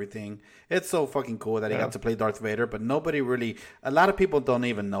on everything. It's so fucking cool that he got to play Darth Vader, but a lot of people don't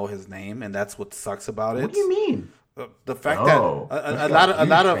even know his name, and that's what sucks about it. What do you mean? The fact that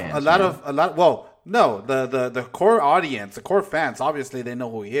the core audience, the core fans, obviously they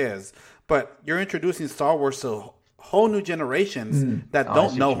know who he is, but you're introducing Star Wars to whole new generations that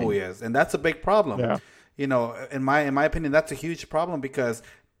don't know who he is, and that's a big problem. Yeah. You know, in my opinion, that's a huge problem because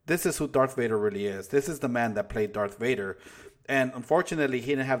this is who Darth Vader really is. This is the man that played Darth Vader, and unfortunately, he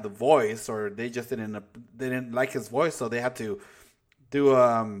didn't have the voice, or they just didn't like his voice, so they had to do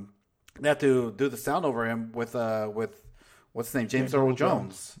the sound over him with what's his name, James Earl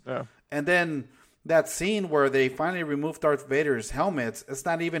Jones. Yeah, and then that scene where they finally removed Darth Vader's helmets, it's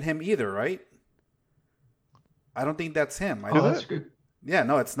not even him either, right? I don't think that's him. That's good. Yeah,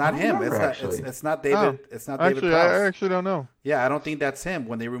 no, it's not him. It's not David. Oh. It's not David. Actually, I actually don't know. Yeah, I don't think that's him.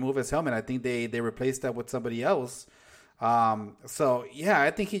 When they remove his helmet, I think they replaced that with somebody else. So yeah,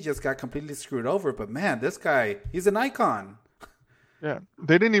 I think he just got completely screwed over. But man, this guy, he's an icon. Yeah,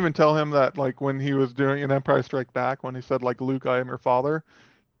 they didn't even tell him that, like, when he was doing an Empire Strike Back, when he said, like, Luke, I am your father,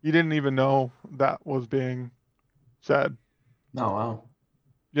 he didn't even know that was being said. Oh, wow.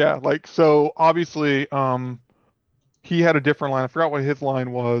 Yeah, like, so obviously, he had a different line. I forgot what his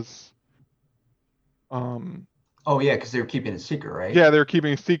line was. Oh, yeah, because they were keeping it secret, right? Yeah, they were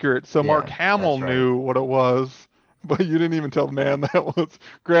keeping it secret. So Yeah, Mark Hamill that's right. knew what it was, but you didn't even tell the man that was.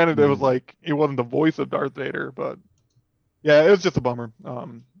 Granted, it was like, it wasn't the voice of Darth Vader, but yeah, it was just a bummer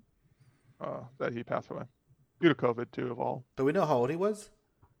that he passed away due to COVID too. Of all, Do we know how old he was?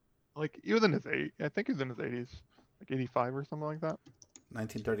 like, he was in his I think he was in his 80s, like 85 or something like that.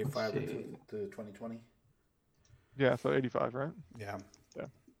 1935 Let's see. to 2020. Yeah, so 85, right? Yeah. Yeah.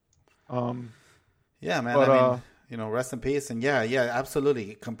 Yeah, man. But, I mean, you know, rest in peace. And yeah,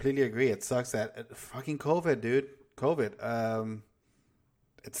 absolutely, completely agree. It sucks that fucking COVID, dude. COVID.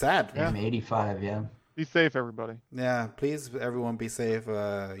 It's sad. Yeah, I'm 85, yeah. Be safe, everybody. Yeah, please, everyone, be safe.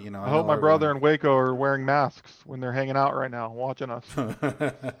 You know, I hope my brother and Waco are wearing masks when they're hanging out right now, watching us.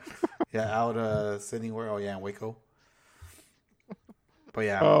 Yeah, out sitting where? Oh yeah, in Waco. But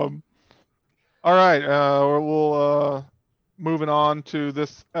yeah. All right. We'll moving on to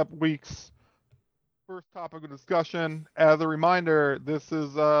this week's first topic of discussion. As a reminder, this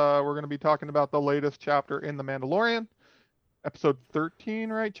is we're going to be talking about the latest chapter in The Mandalorian, episode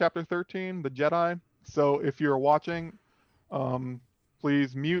 13, right? Chapter 13, The Jedi. So if you're watching,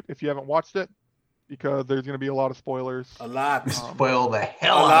 please mute if you haven't watched it, because there's going to be a lot of spoilers. A lot. Spoil the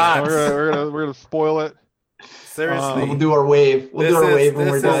hell a out lot. of it. We're gonna spoil it. Seriously. We'll do our wave. We'll do our wave when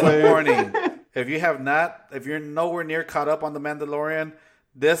we're This is done. a warning. If you're nowhere near caught up on The Mandalorian,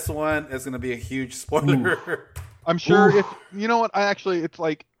 this one is going to be a huge spoiler. I'm sure if you know what, it's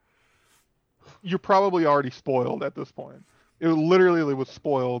like you're probably already spoiled at this point. It literally was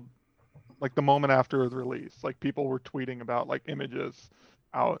spoiled like the moment after it was released. Like, people were tweeting about like images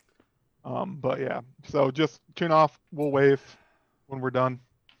out. But yeah, so just tune off. We'll wave when we're done.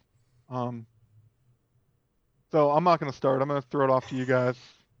 So I'm not gonna start. I'm gonna throw it off to you guys.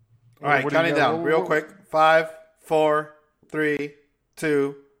 All right, counting down real quick. 5, 4, 3,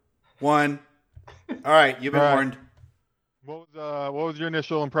 2, 1. All right, you've been warned. What was your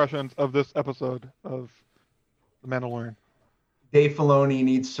initial impressions of this episode of The Mandalorian? Dave Filoni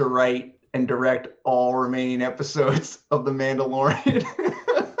needs to write and direct all remaining episodes of The Mandalorian.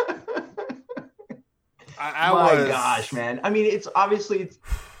 My gosh, man. I mean, it's obviously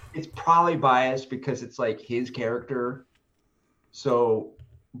it's probably biased because it's like his character. So,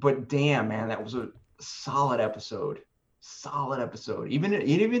 but damn, man, that was a solid episode.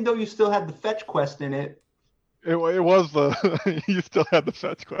 Even though you still had the fetch quest in it. It was the you still had the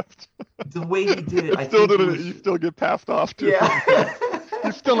fetch quest. The way he did it, You still get passed off too. Yeah.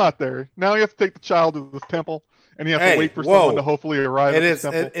 You're still not there. Now you have to take the child to this temple, and you have to wait for someone to hopefully arrive at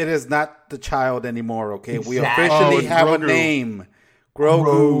the temple. It is not the child anymore, okay? Exactly. We officially have Grogu. a name.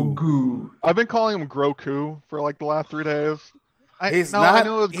 Grogu. I've been calling him Groku for like the last 3 days. He's not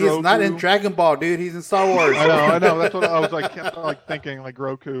in Dragon Ball, dude. He's in Star Wars. I know. That's what I was like, kept like thinking, like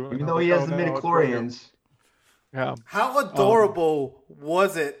Groku. Even though he has the midichlorians. Yeah. How adorable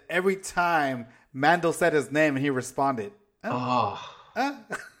was it every time Mando said his name and he responded? Yeah.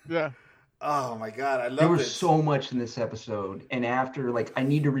 Oh my god, I love it. There was so much in this episode, and after, like, I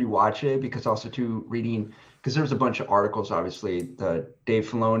need to rewatch it because also too reading, because there was a bunch of articles, obviously, the Dave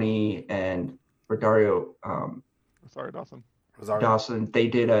Filoni and Rosario Dawson, they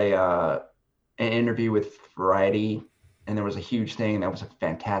did an interview with Variety, and there was a huge thing. That was a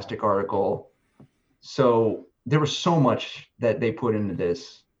fantastic article. So there was so much that they put into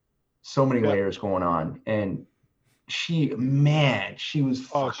this, so many layers going on, and she was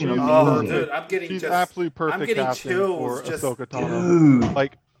fucking amazing. Oh, dude, she's absolutely perfect. I'm getting casting chills. for Ahsoka Tano.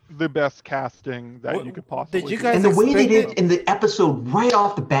 Like, the best casting that you could possibly. Did you guys? And the way they did in the episode right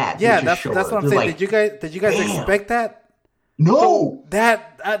off the bat. Yeah, that's what I'm saying. Like, did you guys expect that? No, so,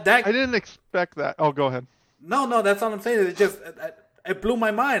 that I didn't expect that. Oh, go ahead. No, that's what I'm saying. It blew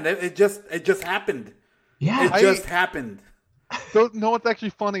my mind. It just happened. Yeah, it just happened. So, no, what's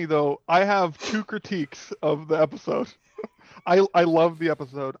actually funny though? I have 2 critiques of the episode. I love the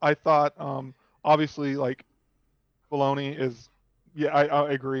episode. I thought, obviously, like, Filoni is. Yeah,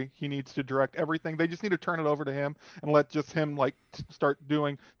 I agree. He needs to direct everything. They just need to turn it over to him and let just him like start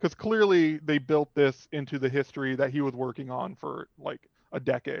doing, because clearly they built this into the history that he was working on for like a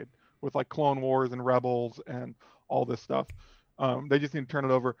decade with like Clone Wars and Rebels and all this stuff. They just need to turn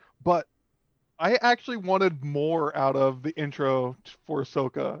it over. But I actually wanted more out of the intro for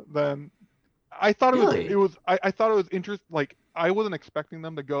Ahsoka than I thought Really? I thought it was interesting. Like I wasn't expecting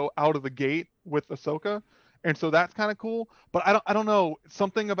them to go out of the gate with Ahsoka, and so that's kind of cool. But I don't know,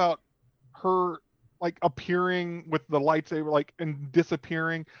 something about her like appearing with the lightsaber like and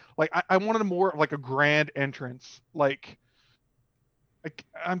disappearing. Like I wanted more of like a grand entrance. Like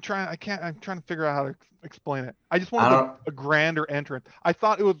I'm trying to figure out how to explain it. I just I wanted don't. a grander entrance. I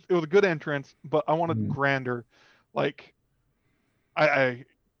thought it was a good entrance, but I wanted Mhm. grander. Like I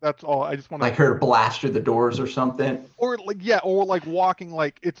that's all. I just want Like to, her blast through the doors or something. or like yeah, or like walking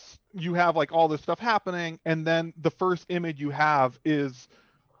like it's you have like all this stuff happening, and then the first image you have is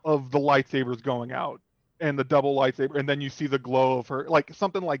of the lightsabers going out and the double lightsaber, and then you see the glow of her, like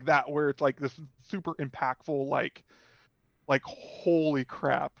something like that, where it's like this super impactful, like holy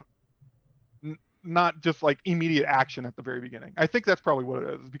crap, not just like immediate action at the very beginning. I think that's probably what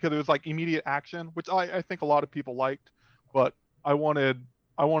it is because it was like immediate action, which I think a lot of people liked, but I wanted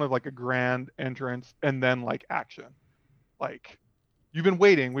I wanted like a grand entrance and then like action. Like you've been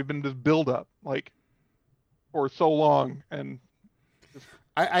waiting, we've been this build up like for so long, and just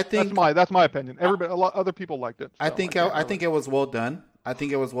I think that's my opinion. Everybody, a lot other people liked it, so I can't I really. think it was well done. I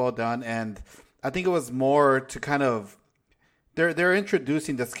think it was well done, and I think it was more to kind of they're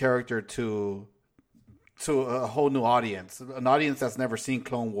introducing this character to a whole new audience, an audience that's never seen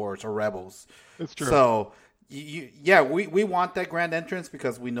Clone Wars or Rebels. It's true. So, yeah, we want that grand entrance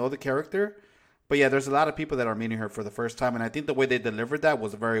because we know the character. But yeah, there's a lot of people that are meeting her for the first time, and I think the way they delivered that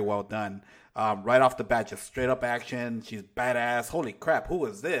was very well done. Right off the bat, just straight up action. She's badass. Holy crap, who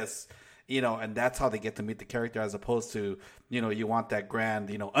is this? And that's how they get to meet the character, as opposed to you want that grand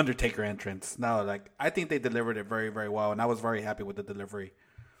Undertaker entrance. No, like I think they delivered it very very well, and I was very happy with the delivery.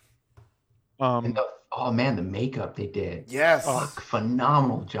 And Um, oh man, the makeup they did. Yes. Fuck,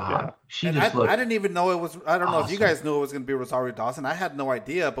 phenomenal yeah. job. She And just I looked didn't even know it was. I don't know if you awesome. guys knew it was going to be Rosario Dawson. I had no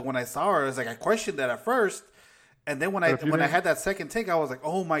idea, but when I saw her, I was like, I questioned that at first, and then But if you when I didn't, had that second take, I was like,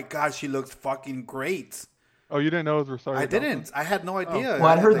 oh my god, she looks fucking great. oh, you didn't know it was I Rosario Dawson? didn't. I had no Oh, idea.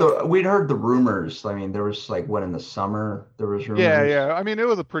 Well, Like, we'd heard the rumors. I mean, there was like what in the summer there was yeah, rumors, yeah. I mean, it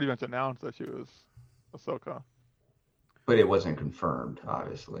was a pretty much announced that she was Ahsoka. but it wasn't confirmed,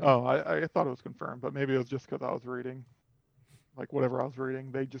 obviously. Oh, I thought it was confirmed, but maybe it was just because I was reading, like whatever I was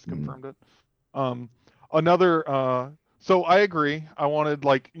reading, they just Mm. confirmed it. Um, another. So I agree. I wanted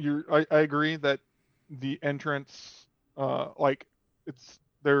like you. I agree that the entrance, like it's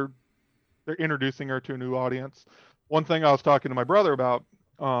they're introducing her to a new audience. One thing I was talking to my brother about,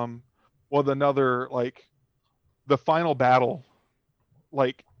 um, was another like the final battle.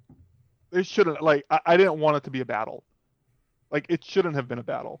 Like it shouldn't like I didn't want it to be a battle. Like it shouldn't have been a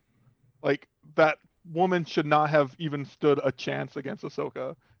battle. Like that woman should not have even stood a chance against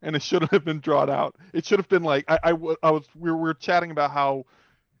Ahsoka, and it shouldn't have been drawn out. It should have been like I was we were chatting about how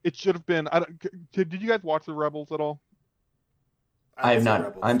it should have been. I don't, did you guys watch the Rebels at all? I I didn't have see not.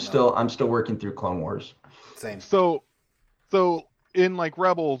 Rebels. No, I'm still working through Clone Wars. same. So so in like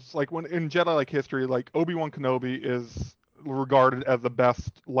Rebels, like when in Jedi like history, like Obi-Wan Kenobi is regarded as the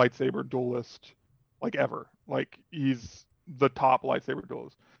best lightsaber duelist like ever. Like he's the top lightsaber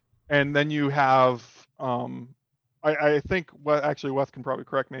duelist. And then you have I think what actually Wes can probably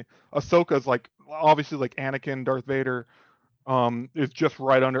correct me. Ahsoka's like obviously like Anakin, Darth Vader, is just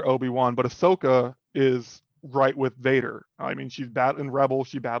right under Obi-Wan, but Ahsoka is right with Vader. I mean, she's in Rebels,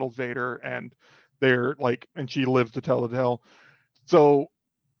 she battles Vader, and they're like, and she lives to tell the tale. So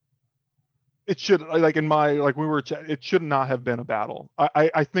it should like in my like we were it should not have been a battle.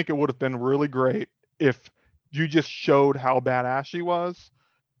 I think it would have been really great if you just showed how badass she was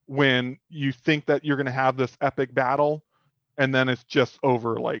when you think that you're going to have this epic battle, and then it's just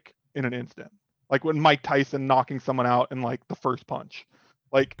over like in an instant, like when Mike Tyson knocking someone out in like the first punch,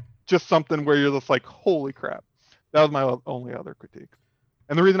 like just something where you're just like holy crap. That was my only other critique.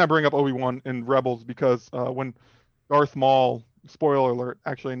 And the reason I bring up Obi-Wan in Rebels because when Darth Maul, spoiler alert,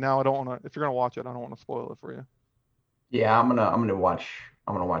 actually now I don't want to, if you're going to watch it I don't want to spoil it for you. Yeah, I'm gonna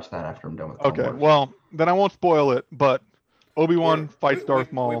watch that after I'm done with Clone Okay, Wars. well then I won't spoil it, but Obi-Wan fights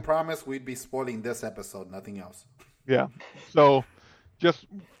Darth We Maul. promised we'd be spoiling this episode, nothing else. Yeah, so just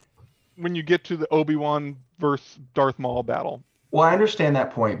when you get to the Obi-Wan versus Darth Maul battle. Well, I understand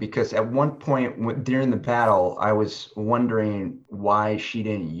that point because at one point during the battle, I was wondering why she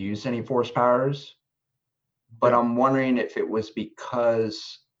didn't use any force powers, but Yeah. I'm wondering if it was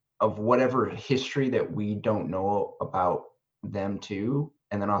because of whatever history that we don't know about them too,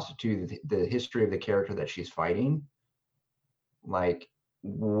 and then also too the history of the character that she's fighting, like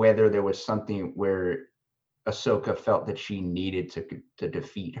whether there was something where Ahsoka felt that she needed to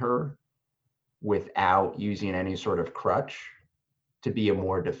defeat her without using any sort of crutch to be a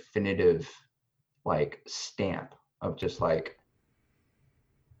more definitive like stamp of just like,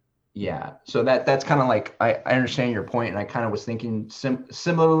 yeah. So that's kind of like, I understand your point, and I kind of was thinking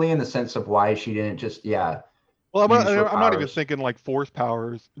similarly in the sense of why she didn't just Well, use her I'm not even powers. thinking like force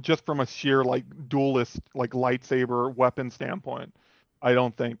powers, just from a sheer like duelist, like lightsaber weapon standpoint. I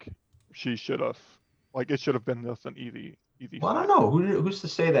don't think she should have. Like it should have been just an easy Well, I fight. don't know. Who's to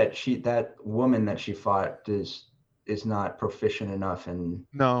say that that woman that she fought is not proficient enough? And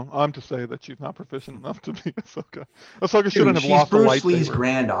No, I'm to say that she's not proficient enough to be Ahsoka. Ahsoka shouldn't dude, have she's lost a Bruce Lee's lightsaber.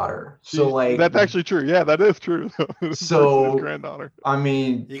 granddaughter. So like, That's actually true. Yeah, that is true. Bruce Lee's so granddaughter. I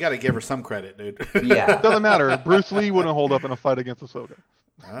mean, You got to give her some credit, dude. yeah. Doesn't matter. Bruce Lee wouldn't hold up in a fight against Ahsoka.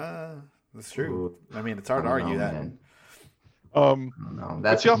 That's true. Ooh, I mean, it's hard to argue that. Man. Um, I don't know. but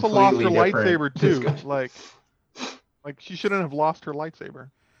That's she also lost her completely lightsaber different too. Like she shouldn't have lost her lightsaber.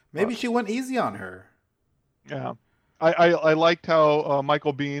 Maybe she went easy on her. Yeah, I liked how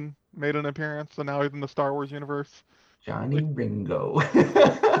Michael Biehn made an appearance, and now he's in the Star Wars universe. Johnny Ringo.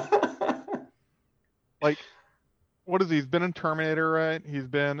 Like, what is he? He's been in Terminator, right? He's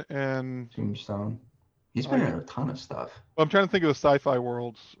been in Tombstone. He's been in a ton of stuff. I'm trying to think of the sci-fi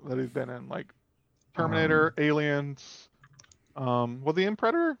worlds that he's been in, like Terminator, Aliens. Was he in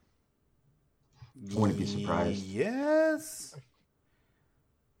Predator? I wouldn't be surprised. Yes.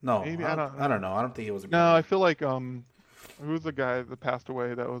 No, Maybe I don't know. I don't think it was. No, I feel like who's the guy that passed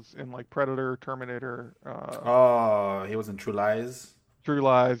away that was in like Predator, Terminator? He was in True Lies. True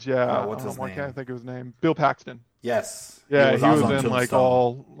Lies. Yeah. What's his Why name? can't I think of his name? Bill Paxton. Yes. Yeah, he was also in like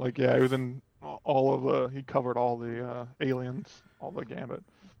Tombstone. he was in all of the. He covered all the aliens, all the gambit.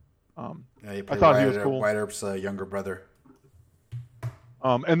 Yeah, he I played thought he was cool. Wyatt Earp's younger brother.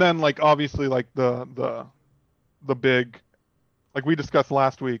 And then like obviously like the big, like we discussed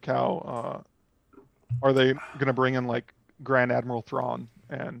last week, how are they gonna bring in like Grand Admiral Thrawn,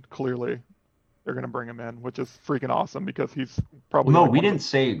 and clearly they're gonna bring him in, which is freaking awesome because he's probably No, like we didn't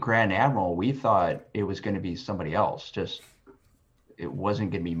say Grand Admiral. We thought it was going to be somebody else. Just it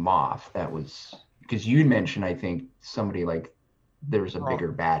wasn't going to be Moff. That was because you mentioned, I think, somebody like there's a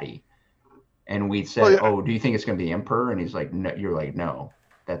bigger baddie, and we said, "Oh, do you think it's going to be the Emperor?" And he's like, "No." You're like, "No,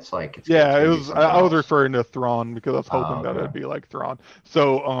 that's like it's." Yeah, it gonna was. I was referring to Thrawn because I was hoping that okay. it'd be like Thrawn.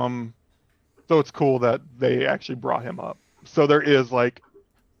 So so it's cool that they actually brought him up. So there is like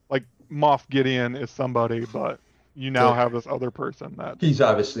Moff Gideon is somebody, but you now have this other person that He's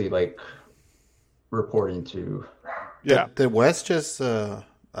obviously like reporting to. Yeah. Did Wes just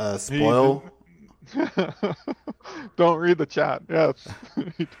spoil? Don't read the chat. Yes,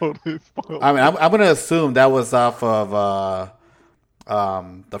 he totally spoiled. I mean, I'm going to assume that was off of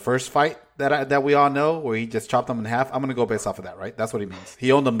the first fight that we all know, where he just chopped them in half. I'm going to go based off of that, right? That's what he means.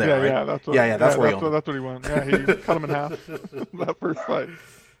 He owned them there, right? Yeah, that's where he owned them. That's what he went. Yeah, he cut him in half. That first fight.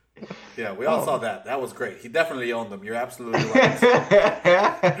 Yeah, we all saw that. That was great. He definitely owned them. You're absolutely right.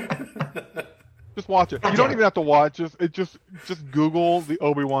 Just watch it. You don't even have to watch it. Just Google the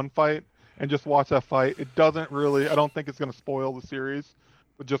Obi-Wan fight and just watch that fight. It doesn't really. I don't think it's going to spoil the series,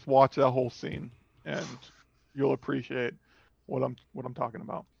 but just watch that whole scene and you'll appreciate what I'm talking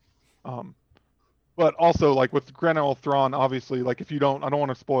about. But also like with Grand Admiral Thrawn, obviously, like if you don't, I don't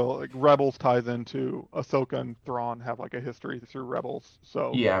want to spoil it. Like Rebels ties into Ahsoka and Thrawn have like a history through Rebels.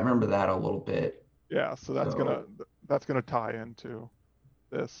 So yeah, I remember that a little bit. Yeah, so that's gonna tie into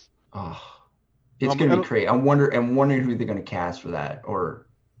this. Oh, it's gonna be crazy. I'm wondering who they're gonna cast for that, or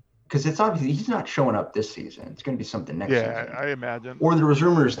because it's obviously he's not showing up this season. It's gonna be something next season. Yeah, I imagine. Or there was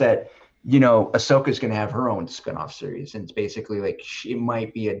rumors that Ahsoka's gonna have her own spinoff series, and it's basically like it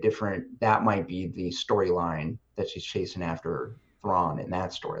might be that might be the storyline that she's chasing after Thrawn in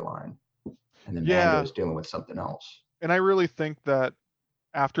that storyline, and then Mando's dealing with something else. And I really think that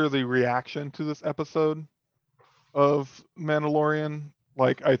after the reaction to this episode of Mandalorian,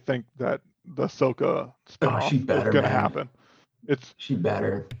 like I think that the Ahsoka spinoff is gonna happen. She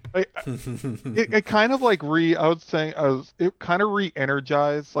better. It kind of like it kind of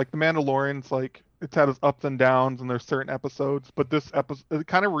re-energized, like the Mandalorian's like it's had its ups and downs and there's certain episodes, but this episode it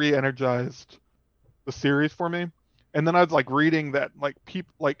kind of re-energized the series for me. And then I was like reading that like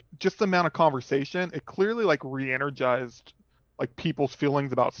people like just the amount of conversation, it clearly like re-energized like people's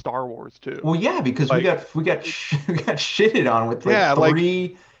feelings about Star Wars too. Well, yeah, because we got shitted on with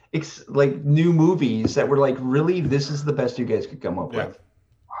three like new movies that were like, really, this is the best you guys could come up with.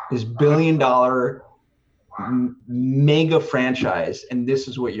 This $1 billion mega franchise, and this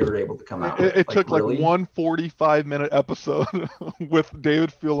is what you were able to come out with. It took really? Like one 45-minute episode with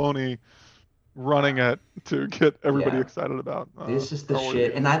David Filoni running it to get everybody excited about. This is the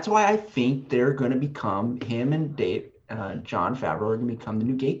shit, and that's why I think they're going to become him and John Favreau are going to become the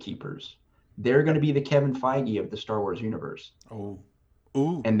new gatekeepers. they're going to be the Kevin Feige of the Star Wars universe. Oh,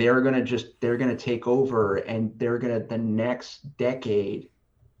 ooh. And they're going to take over, and the next decade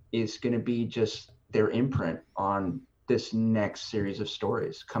is going to be just their imprint on this next series of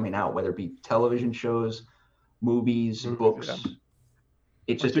stories coming out, whether it be television shows, movies, books. Yeah.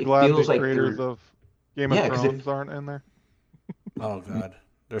 It feels like creators of Game of Thrones aren't in there. Oh God,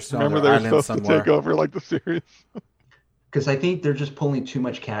 they're still remember on they're island supposed somewhere. to take over like the series. Because I think they're just pulling too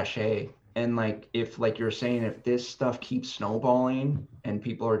much cachet. And like if like you're saying, if this stuff keeps snowballing and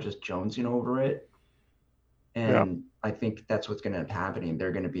people are just jonesing over it, and I think that's what's going to end up happening.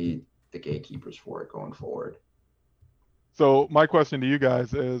 They're going to be the gatekeepers for it going forward. So my question to you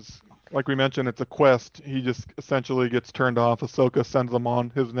guys is, like we mentioned, it's a quest. He just essentially gets turned off. Ahsoka sends him on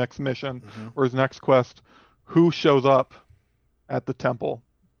his next mission or his next quest. Who shows up at the temple?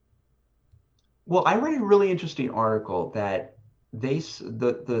 Well, I read a really interesting article that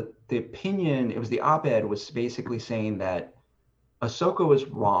the opinion, it was the op-ed, was basically saying that Ahsoka was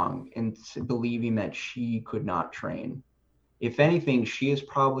wrong in believing that she could not train. If anything, she is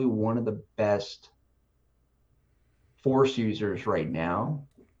probably one of the best Force users right now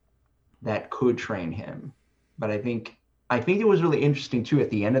that could train him. But I think it was really interesting too.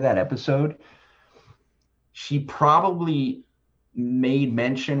 At the end of that episode, she probably made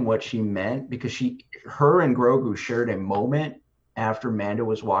mention what she meant, because her and Grogu shared a moment after Mando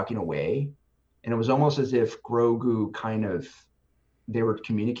was walking away, and it was almost as if Grogu they were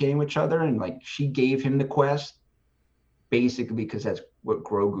communicating with each other, and like she gave him the quest basically because that's what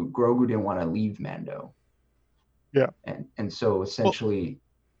Grogu didn't want to leave Mando. Yeah. And so essentially,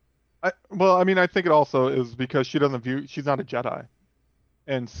 I think it also is because she's not a Jedi.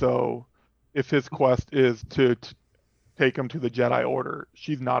 And so if his quest is to take him to the Jedi Order,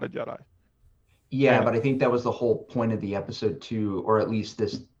 she's not a Jedi. Yeah, but I think that was the whole point of the episode too, or at least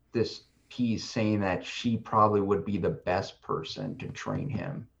this piece saying that she probably would be the best person to train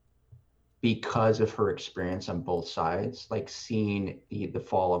him because of her experience on both sides, like seeing the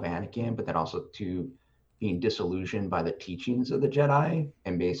fall of Anakin, but then also to being disillusioned by the teachings of the Jedi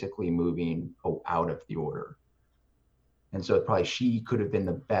and basically moving out of the Order. And so probably she could have been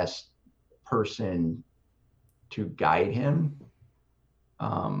the best person to guide him,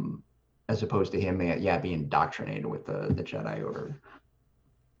 as opposed to him, being indoctrinated with the Jedi Order.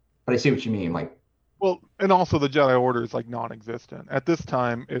 But I see what you mean, like. Well, and also the Jedi Order is like non-existent at this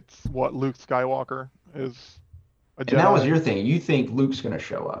time. It's what Luke Skywalker is a Jedi. And that was your thing. You think Luke's going to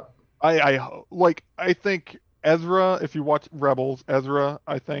show up? I think Ezra. If you watch Rebels, Ezra,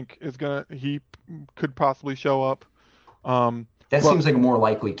 I think he could possibly show up. That seems like a more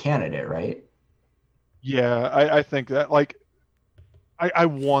likely candidate, right? Yeah, I think that, like, I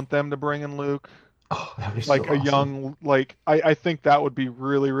want them to bring in Luke. Oh, that'd be like so a awesome. young, like, I think that would be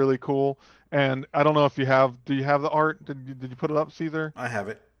really, really cool. And I don't know if do you have the art? Did you put it up, Caesar? I have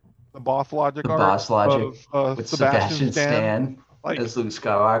it. The Boss Logic art. Boss Logic with Sebastian Stan. Like, as Luke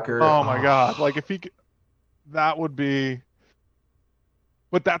Skywalker. Oh my God! Like if he could, that would be.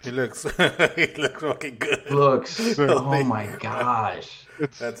 But he looks fucking good. Oh my gosh!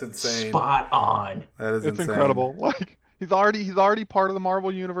 That's insane. Spot on. That is insane. Incredible. Like he's already part of the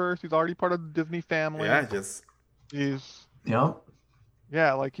Marvel universe. He's already part of the Disney family. Yeah,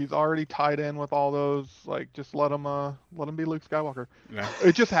 Yeah, like he's already tied in with all those. Like, just let him be Luke Skywalker. Yeah.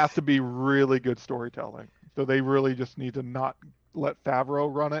 It just has to be really good storytelling. So they really just need to not let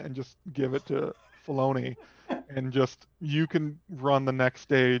Favreau run it and just give it to Filoni, and just you can run the next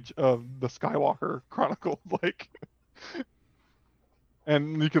stage of the Skywalker Chronicles, like,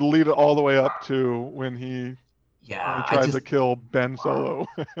 and you can lead it all the way up to when he tries to kill Ben Solo,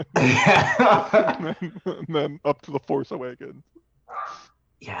 and then up to the Force Awakens.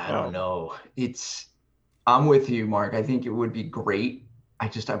 Yeah, I don't know. I'm with you, Mark. I think it would be great.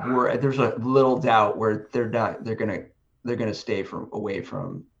 There's a little doubt where they're gonna stay away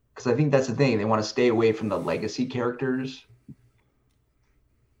from, because I think that's the thing. They want to stay away from the legacy characters.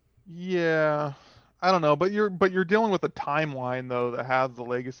 Yeah, I don't know, but you're dealing with a timeline though that has the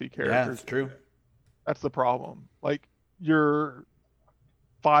legacy characters. Yeah, that's true. That's the problem. Like, you're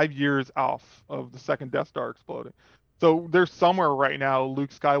 5 years off of the second Death Star exploding. So there's somewhere right now Luke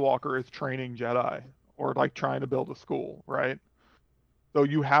Skywalker is training Jedi, or like trying to build a school, right? So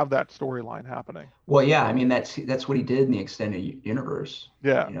you have that storyline happening. Well, yeah, I mean that's what he did in the extended universe.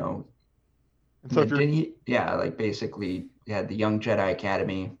 Yeah. And so like basically had the Young Jedi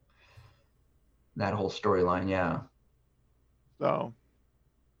Academy, that whole storyline, yeah. So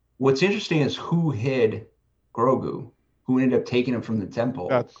what's interesting is who hid Grogu, who ended up taking him from the temple.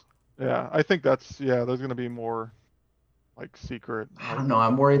 I think there's going to be more like secret. I don't know.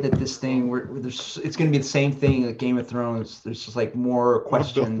 I'm worried that this thing, it's going to be the same thing like Game of Thrones. There's just like more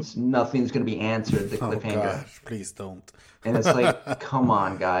questions. Nothing's going to be answered. The cliffhanger. Gosh, please don't. And it's like, come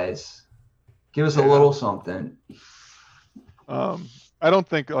on, guys, give us a little something. I don't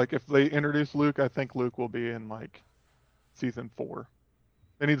think like if they introduce Luke, I think Luke will be in like season 4.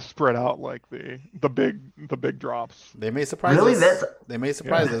 They need to spread out like the big drops. They may surprise us. They may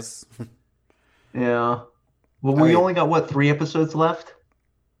surprise us. Yeah. Well, we only got 3 episodes left.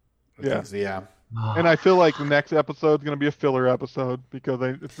 Yeah. And I feel like the next episode's gonna be a filler episode because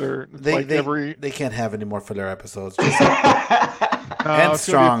they can't have any more filler episodes. End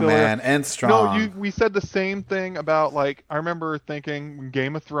strong, man. End strong. No, we said the same thing about like I remember thinking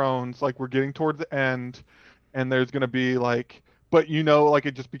Game of Thrones, like we're getting towards the end, and there's gonna be like, but like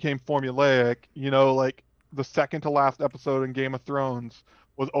it just became formulaic. Like the second to last episode in Game of Thrones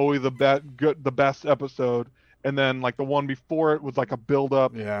was always the best episode. And then like the one before it was like a build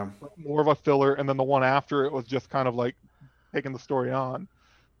up, more of a filler, and then the one after it was just kind of like taking the story on.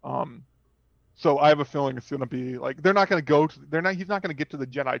 So I have a feeling it's gonna be like he's not gonna get to the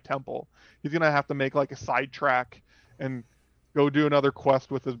Jedi Temple. He's gonna have to make like a sidetrack and go do another quest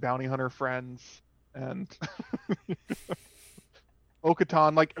with his bounty hunter friends and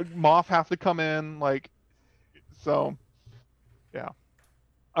Okatan, like Moff have to come in, like so yeah.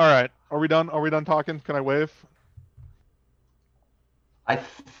 All right. Are we done? Are we done talking? Can I wave? I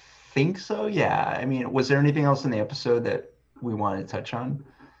think so, yeah. I mean, was there anything else in the episode that we wanted to touch on?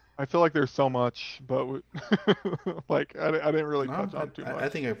 I feel like there's so much, but like I didn't really touch on too much. I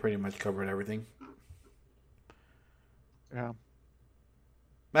think I pretty much covered everything. Yeah.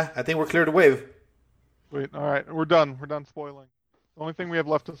 I think we're clear to wave. Wait, all right. We're done. We're done spoiling. The only thing we have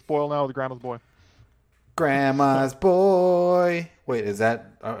left to spoil now is Grandma's Boy. Grandma's Boy. Wait, is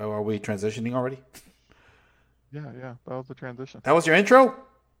that... Are we transitioning already? Yeah. That was the transition. That was your intro?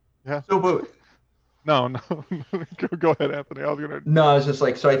 Yeah. So, but... No. Go ahead, Anthony. No, I was just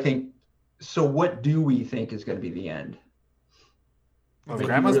like, so what do we think is going to be the end? Of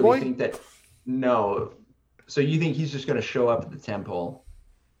Grandma's Boy? No. So you think he's just going to show up at the temple?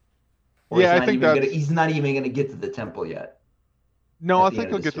 Yeah, I think he's not even going to get to the temple yet. No, I think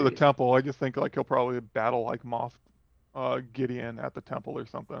he'll get to the temple. I just think like he'll probably battle like Moff Gideon at the temple or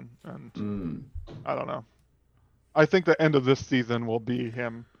something. And I don't know. I think the end of this season will be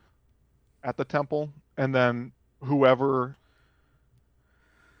him at the temple, and then whoever,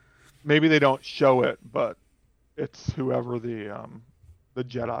 maybe they don't show it, but it's whoever the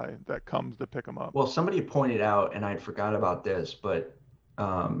Jedi that comes to pick him up. Well, somebody pointed out, and I'd forgot about this, but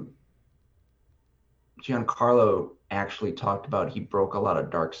Giancarlo actually talked about he broke a lot of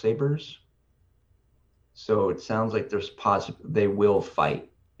dark sabers. So it sounds like they will fight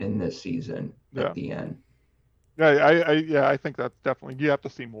in this season at the end. Yeah, I think that's definitely, you have to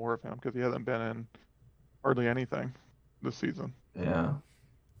see more of him because he hasn't been in hardly anything this season. Yeah.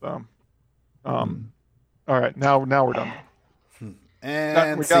 All right, now we're done.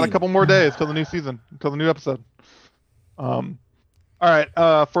 And we got a couple more days till the new season, till the new episode. All right,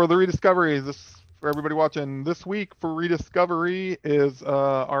 for the rediscoveries, for everybody watching this week for Rediscovery is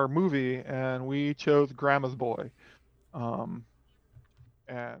our movie, and we chose Grandma's Boy, and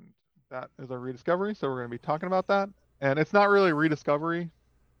that is our Rediscovery. So we're going to be talking about that, and it's not really a rediscovery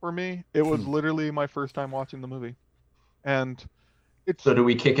for me. It was literally my first time watching the movie, and it's. So do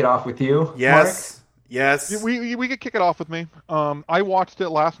we kick it off with you? Yes. Mark? Yes. We could kick it off with me. I watched it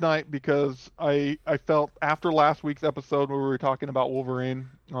last night because I felt after last week's episode where we were talking about Wolverine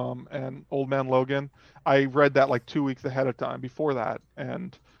and Old Man Logan, I read that like 2 weeks ahead of time before that,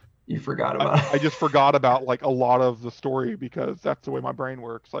 and you forgot about it. I just forgot about like a lot of the story because that's the way my brain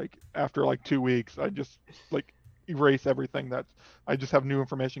works. Like after like 2 weeks, I just like erase everything that I just have new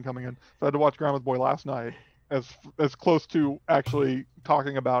information coming in. So I had to watch Grandma's Boy last night as close to actually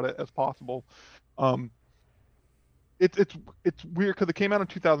talking about it as possible. It's weird because it came out in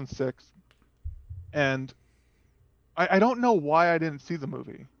 2006, and I don't know why I didn't see the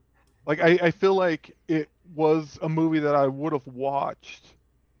movie. Like I feel like it was a movie that I would have watched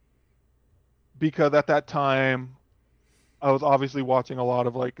because at that time I was obviously watching a lot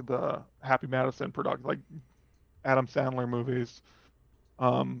of like the Happy Madison production, like Adam Sandler movies.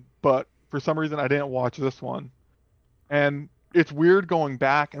 But for some reason I didn't watch this one, and it's weird going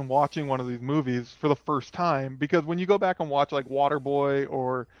back and watching one of these movies for the first time because when you go back and watch like Waterboy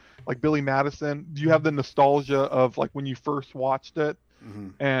or like Billy Madison, you have the nostalgia of like when you first watched it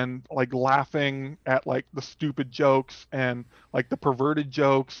and like laughing at like the stupid jokes and like the perverted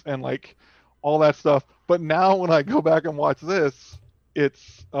jokes and like all that stuff. But now when I go back and watch this,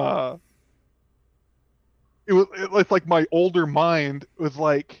 it's it's like my older mind was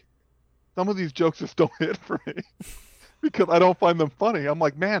like, some of these jokes just don't hit for me because I don't find them funny. I'm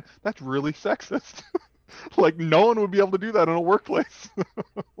like, man, that's really sexist. Like no one would be able to do that in a workplace.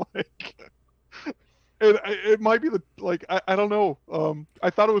 Like, it might be I don't know. I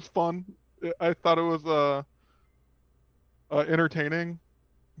thought it was fun. I thought it was entertaining,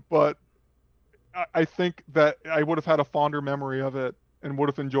 but I think that I would have had a fonder memory of it and would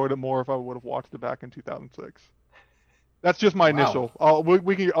have enjoyed it more if I would have watched it back in 2006. That's just my initial.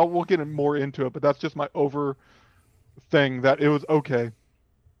 We'll get more into it, but that's just my over thing that it was okay.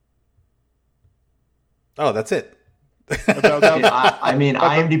 Oh, that's it. I mean,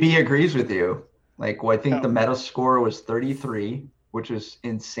 IMDb agrees with you. Like, well, I think the metascore was 33, which was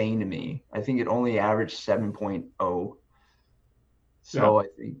insane to me. I think it only averaged 7.0. So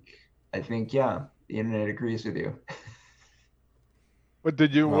I think, yeah, the internet agrees with you. But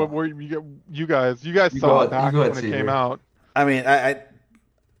did you? What were you guys? You guys saw it back when it came out. I mean,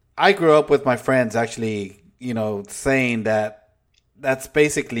 I grew up with my friends actually, saying that's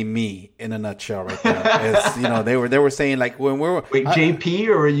basically me in a nutshell right there. Is, they were saying like when we were JP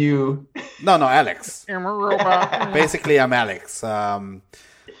or were you? No, Alex. I'm a robot. Basically, I'm Alex.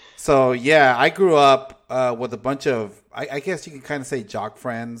 So yeah, I grew up with a bunch of, I guess you can kind of say jock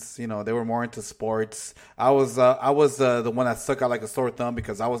friends. They were more into sports. I was the one that stuck out like a sore thumb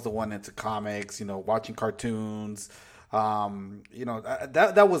because I was the one into comics. Watching cartoons.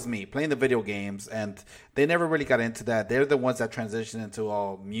 That was me playing the video games, and they never really got into that. They're the ones that transitioned into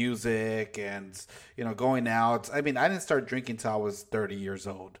all music and going out. I mean, I didn't start drinking till I was 30 years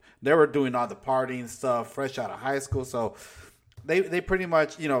old. They were doing all the partying stuff fresh out of high school, so they pretty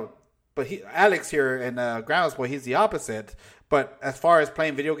much But Alex here in Grounds Boy, he's the opposite. But as far as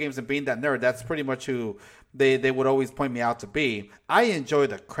playing video games and being that nerd, that's pretty much who they would always point me out to be. I enjoyed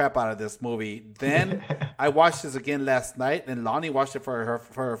the crap out of this movie. Then I watched this again last night, and Lonnie watched it for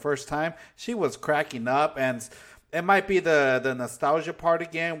her first time. She was cracking up, and it might be the nostalgia part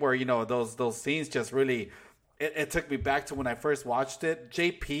again, where those scenes just really. It took me back to when I first watched it.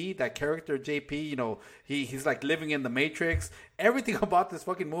 JP, that character JP, he's like living in the Matrix. Everything about this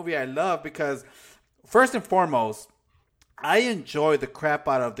fucking movie I love because, first and foremost, I enjoy the crap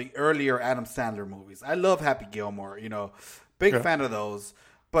out of the earlier Adam Sandler movies. I love Happy Gilmore, big fan of those.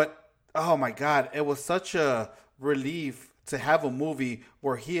 But, oh my God, it was such a relief to have a movie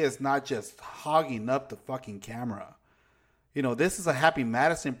where he is not just hogging up the fucking camera. This is a Happy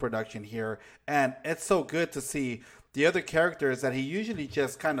Madison production here, and it's so good to see the other characters that he usually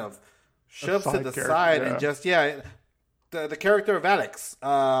just kind of shoves to the side and just, the character of Alex,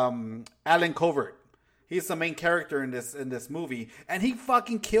 Alan Covert. He's the main character in this movie, and he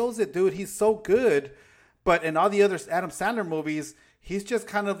fucking kills it, dude. He's so good. But in all the other Adam Sandler movies, he's just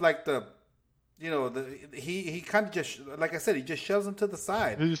kind of like he kind of just, like I said, he just shoves him to the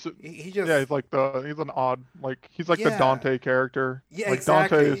side. He just he's like he's an odd, he's like the Dante character. Yeah, like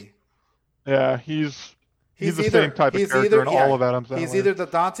exactly. Dante he's the same type of character in all of Adam Sandler. He's either the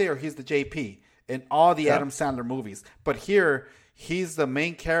Dante or he's the JP in all the Adam Sandler movies. But here, he's the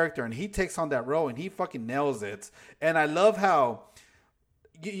main character, and he takes on that role, and he fucking nails it. And I love how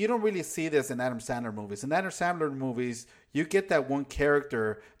you don't really see this in Adam Sandler movies. In Adam Sandler movies, you get that one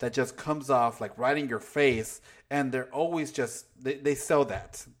character that just comes off like right in your face, and they're always just they sell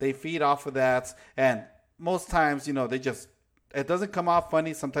that. They feed off of that, and most times, it doesn't come off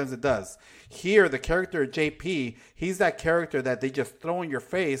funny. Sometimes it does. Here, the character JP, he's that character that they just throw in your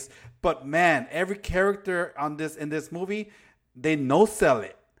face. But man, every character in this movie, they no sell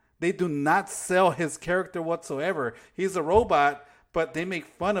it. They do not sell his character whatsoever. He's a robot, but they make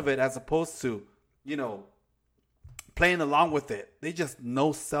fun of it as opposed to, playing along with it. They just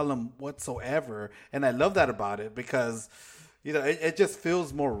no sell him whatsoever. And I love that about it because, it just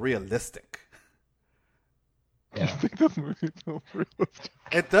feels more realistic. Yeah. I think this movie feels realistic.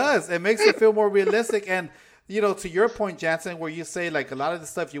 It does. It makes it feel more realistic. And, to your point, Jansen, where you say like a lot of the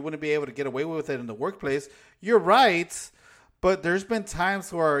stuff you wouldn't be able to get away with it in the workplace, you're right. But there's been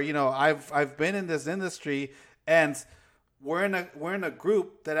times where, I've been in this industry and we're in a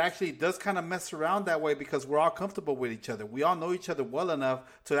group that actually does kind of mess around that way because we're all comfortable with each other. We all know each other well enough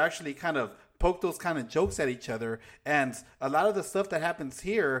to actually kind of poke those kind of jokes at each other. And a lot of the stuff that happens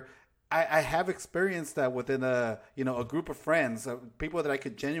here, I have experienced that within a group of friends, people that I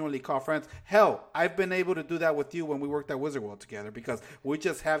could genuinely call friends. Hell, I've been able to do that with you when we worked at Wizard World together because we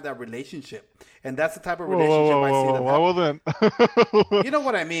just have that relationship, and that's the type of relationship I see them have. You know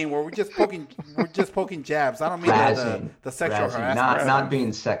what I mean? Where we're just poking jabs. I don't mean the sexual harassment. Not being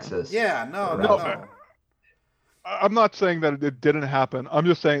sexist. Yeah, no. I'm not saying that it didn't happen. I'm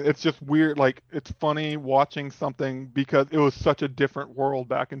just saying it's just weird. Like, it's funny watching something because it was such a different world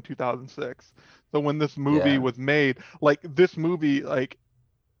back in 2006. So when this movie Yeah. was made, like this movie, like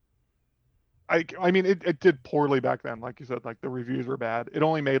I mean, it did poorly back then. Like you said, like the reviews were bad. It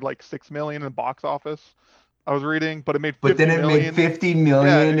only made like 6 million in box office. I was reading, but it made But then 50 it made million. 50 Yeah,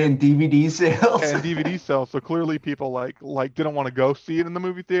 million in DVD sales. and DVD sales. So clearly, people like didn't want to go see it in the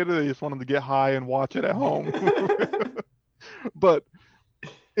movie theater. They just wanted to get high and watch it at home. But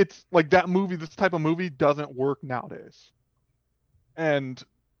it's like that movie. This type of movie doesn't work nowadays, and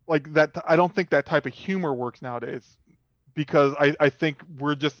like that, I don't think that type of humor works nowadays because I think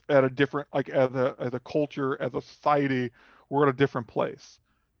we're just at a different like as a culture, as a society, we're at a different place.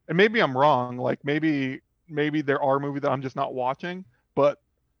 And maybe I'm wrong. Like maybe there are movies that I'm just not watching, but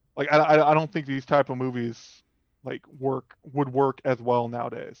like I don't think these type of movies like would work as well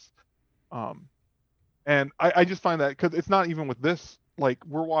nowadays. Um, and I just find that because it's not even with this. Like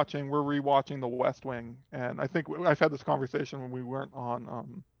we're rewatching The West Wing, and I think I've had this conversation when we weren't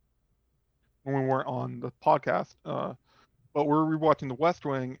on the podcast. But we're rewatching The West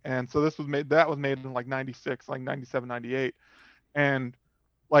Wing, and so that was made in like 96, like 97, 98, and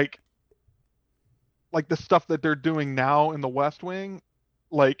like the stuff that they're doing now in The West Wing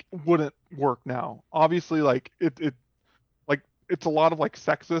like wouldn't work now. Obviously, like like it's a lot of like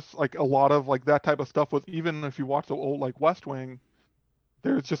sexist, like a lot of like that type of stuff was even if you watch the old like West Wing,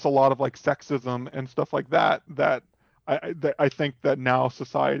 there's just a lot of like sexism and stuff like that I think that now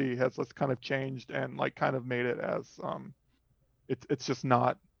society has just kind of changed and like kind of made it as it's just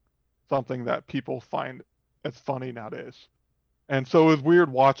not something that people find as funny nowadays. And so it was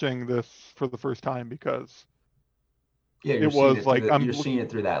weird watching this for the first time because Yeah, it was like you're seeing it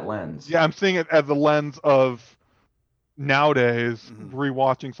through that lens. I'm seeing it as the lens of nowadays Mhm.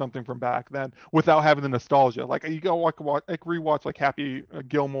 rewatching something from back then without having the nostalgia. Like you go like rewatch like Happy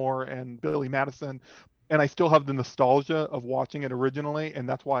Gilmore and Billy Madison, and I still have the nostalgia of watching it originally, and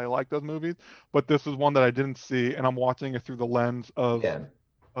that's why I like those movies. But this is one that I didn't see, and I'm watching it through the lens of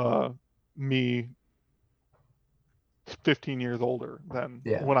Yeah. Me 15 years older than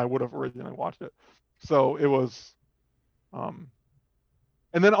Yeah. when I would have originally watched it. So it was um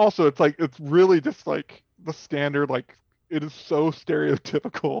and then also it's really just like the standard like it is so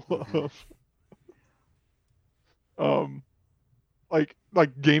stereotypical of um like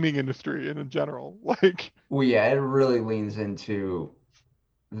gaming industry and in general. Like Well, yeah, it really leans into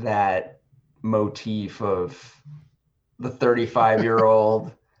that motif of the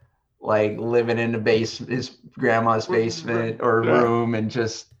 35-year-old like living in his grandma's basement or Yeah. room and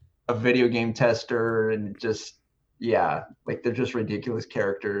just a video game tester and just like they're just ridiculous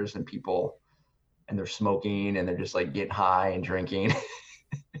characters and people and they're smoking and they're just like getting high and drinking.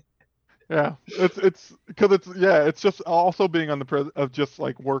 Yeah, it's because it's just also being on the of just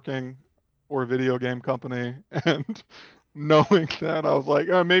like working for a video game company and knowing that I was like,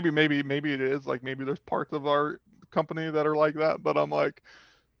 oh, maybe it is like maybe there's parts of our company that are like that, but I'm like,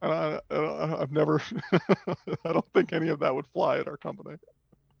 I've never, I don't think any of that would fly at our company.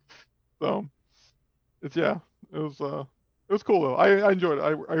 So it was cool though. I enjoyed it.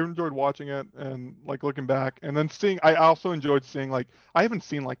 I enjoyed watching it and like looking back and then seeing. I also enjoyed seeing like I haven't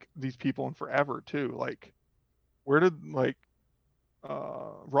seen like these people in forever too. Like where did like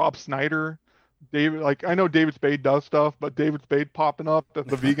Rob Snyder, David? Like I know David Spade does stuff, but David Spade popping up as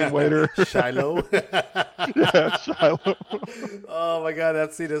the vegan waiter. Shiloh. Yeah, Shiloh. Oh my god,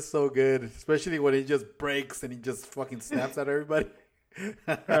 that scene is so good, especially when he just breaks and he just fucking snaps at everybody.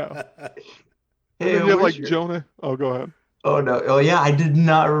 Yeah. Hey, And then you have like your... Jonah. Oh, go ahead. Oh no! Oh yeah, I did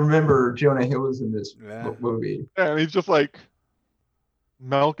not remember Jonah Hill was in this movie. And he's just like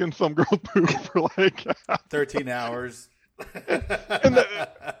milking some girl poop for like 13 hours. and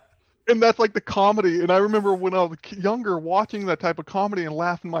that's like the comedy. And I remember when I was younger watching that type of comedy and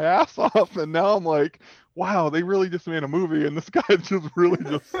laughing my ass off. And now I'm like, wow, they really just made a movie, and this guy's just really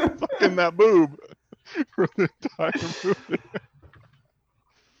just sucking that boob for the entire movie.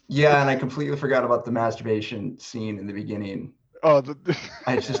 Yeah, and I completely forgot about the masturbation scene in the beginning. Oh,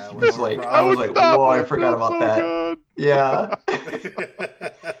 I just was like, whoa, I forgot about that. Good. Yeah.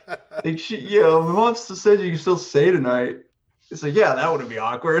 Like my mom said you can still say tonight. It's like, yeah, that wouldn't be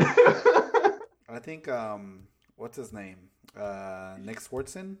awkward. I think, what's his name? Nick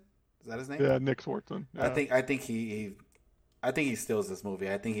Swartzen? Is that his name? Yeah, Nick Swartzen. Yeah. I think he steals this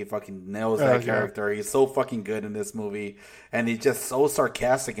movie. I think he fucking nails that character. He's so fucking good in this movie. And he's just so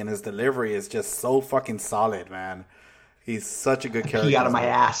sarcastic, and his delivery is just so fucking solid, man. He's such a good character. Pee out of my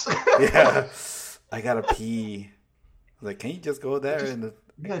ass. Yeah. I gotta pee. I was like, can you just go there?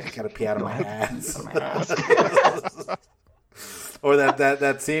 Yeah, I gotta pee out of my ass. ass. Or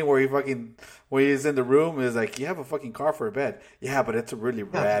that scene where when he's in the room is like, you have a fucking car for a bed. Yeah, but it's a really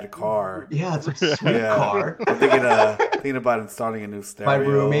rad car. Yeah, it's a sweet car. I'm thinking about installing a new stereo. My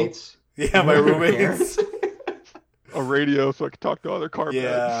roommates. Yeah, my roommates. A radio so I could talk to other car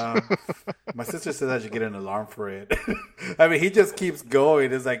Yeah. beds. My sister says I should get an alarm for it. I mean, he just keeps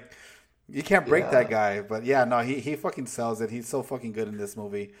going. It's like, you can't break that guy. But yeah, no, he fucking sells it. He's so fucking good in this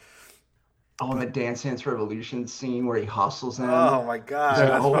movie. Oh, the Dance Dance Revolution scene where he hustles them. Oh my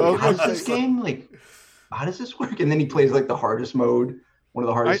god! How does this game how does this work? And then he plays like the hardest mode, one of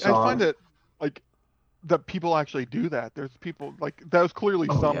the hardest songs. I find it like that people actually do that. There's people like that was clearly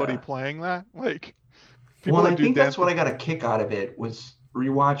somebody playing that. Like, well, I think that's what I got a kick out of it was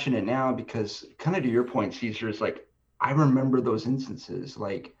rewatching it now because kind of to your point, Caesar, is like I remember those instances.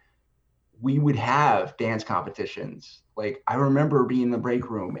 Like we would have dance competitions. Like I remember being in the break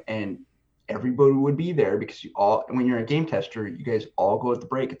room and everybody would be there because when you're a game tester, you guys all go at the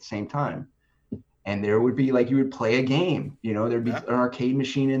break at the same time. And there would be like, you would play a game, there'd be an arcade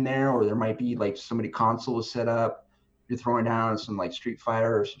machine in there, or there might be like somebody console was set up. You're throwing down some like Street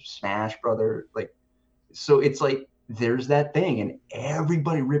Fighter or some Smash Brother. Like, so it's like, there's that thing and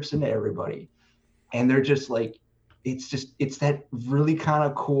everybody rips into everybody. And they're just like, it's that really kind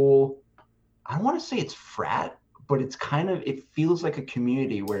of cool. I don't want to say it's frat, but it feels like a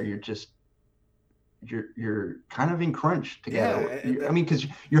community where you're kind of in crunch together. Yeah, I mean, because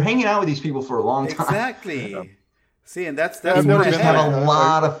you're hanging out with these people for a long time. Exactly. Yeah. See, and that's you just have a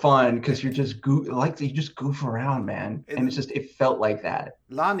lot of fun because you're just you just goof around, man. And it felt like that.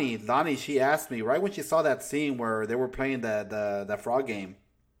 Lonnie, she asked me right when she saw that scene where they were playing the frog game.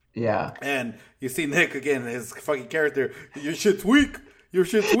 Yeah. And you see Nick again, his fucking character. Your shit's weak. Your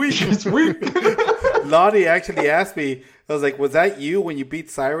shit's weak. It's weak. Lonnie actually asked me, I was like, was that you when you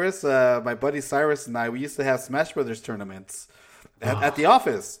beat Cyrus? My buddy Cyrus and I, we used to have Smash Brothers tournaments at the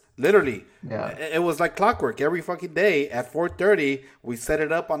office, literally. Yeah. It was like clockwork. Every fucking day at 4:30, we set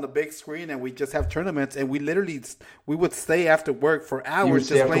it up on the big screen and we just have tournaments. And we would stay after work for hours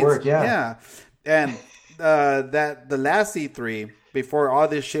just playing. Work, yeah. And the last E3, before all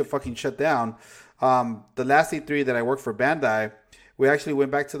this shit fucking shut down, the last E3 that I worked for Bandai, we actually went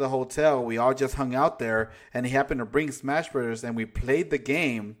back to the hotel. We all just hung out there, and he happened to bring Smash Brothers, and we played the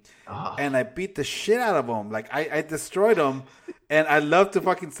game, and I beat the shit out of him. Like, I destroyed him, and I love to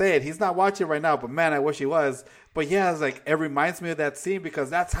fucking say it. He's not watching right now, but man, I wish he was. But yeah, it's like, it reminds me of that scene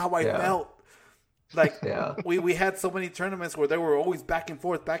because that's how I felt. Like, we had so many tournaments where they were always back and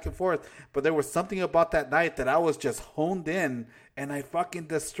forth, but there was something about that night that I was just honed in, and I fucking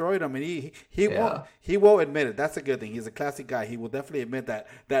destroyed him. And he won't admit it. That's a good thing. He's a classic guy. He will definitely admit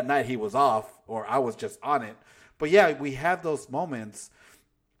that night he was off or I was just on it. But yeah, we have those moments,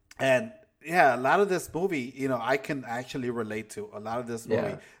 and yeah, a lot of this movie, I can actually relate to a lot of this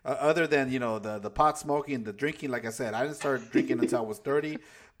movie. Other than the pot smoking, the drinking. Like I said, I didn't start drinking until I was 30.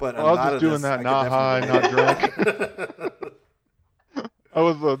 But I was just doing that, not high, not drunk. I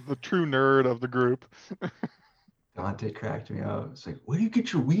was the true nerd of the group. Dante cracked me up. It's like, where do you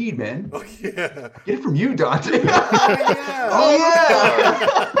get your weed, man? Oh, yeah. Get it from you, Dante.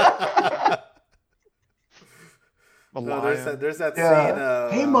 There's that scene.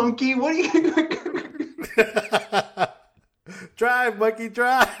 Hey, monkey, what are you Drive, monkey,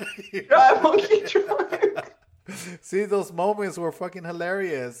 drive. Drive, monkey, drive. See, those moments were fucking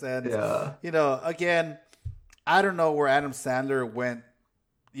hilarious. And, again, I don't know where Adam Sandler went.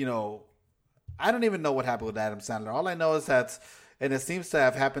 I don't even know what happened with Adam Sandler. All I know is and it seems to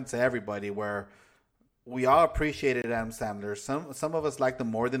have happened to everybody, where we all appreciated Adam Sandler. Some of us liked him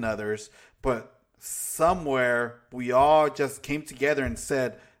more than others, but somewhere we all just came together and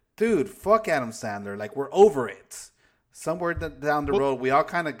said, dude, fuck Adam Sandler. Like, we're over it. Somewhere down the road, we all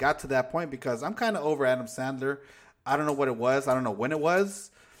kind of got to that point because I'm kind of over Adam Sandler. I don't know what it was. I don't know when it was.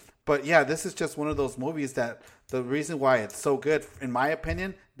 But yeah, this is just one of those movies that the reason why it's so good, in my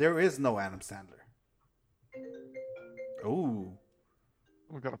opinion, there is no Adam Sandler. Ooh.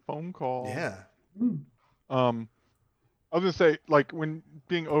 We got a phone call. Yeah. I was going to say, like, when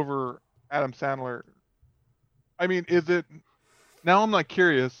being over Adam Sandler, I mean, is it... Now I'm not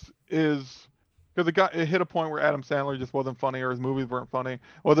curious, because it hit a point where Adam Sandler just wasn't funny or his movies weren't funny.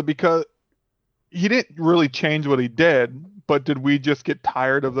 Was it because he didn't really change what he did, but did we just get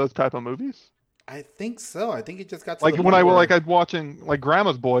tired of those type of movies? I think so. I think he just got to like when I was watching like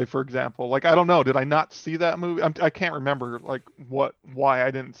Grandma's Boy, for example. Like, I don't know, did I not see that movie? I can't remember like why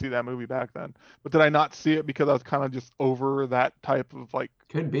I didn't see that movie back then. But did I not see it because I was kind of just over that type of like?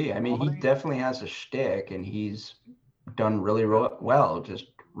 Could be. I mean, he definitely has a shtick, and he's done really well, just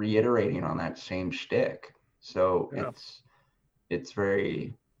reiterating on that same shtick. So it's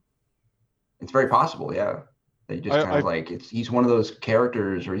very possible, yeah. That you just kind of like he's one of those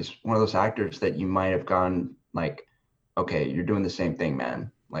characters, or he's one of those actors that you might have gone like, okay, you're doing the same thing,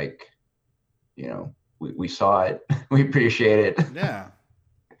 man. Like, we saw it, we appreciate it. Yeah,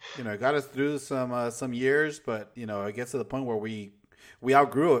 it got us through some years, but it gets to the point where we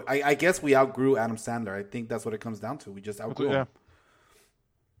outgrew it. I guess we outgrew Adam Sandler. I think that's what it comes down to. We just outgrew him.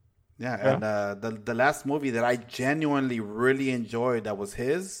 Yeah, and the last movie that I genuinely really enjoyed that was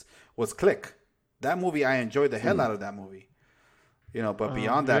his was Click. That movie, I enjoyed the hell out of that movie. But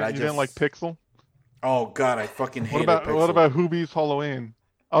beyond that, you didn't like Pixel? Oh God, I fucking hated Pixel. What about Hoobie's Halloween?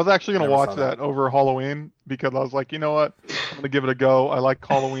 I was actually gonna watch that over Halloween because I was like, you know what, I'm gonna give it a go. I like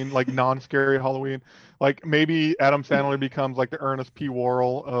Halloween, like non-scary Halloween. Like maybe Adam Sandler becomes like the Ernest P.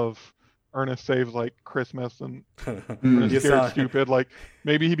 Worrell of Ernest Saves like Christmas and Ernest Scared Stupid. Like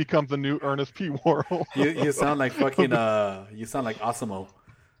maybe he becomes the new Ernest P. Worrell. You sound like fucking you sound like Osimo.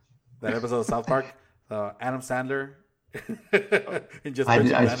 That episode of South Park, Adam Sandler. Just I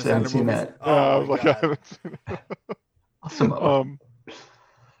haven't seen that. I was like, I haven't seen it. Awesome.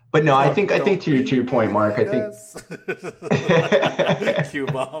 But no, I think to your point, Mark. I think.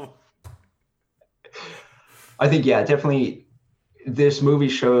 Q-bomb. I think definitely. This movie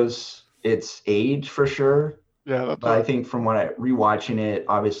shows its age for sure. Yeah, but I think from rewatching it,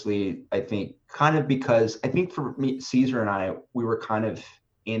 obviously, I think kind of because I think for me, Caesar and I, we were kind of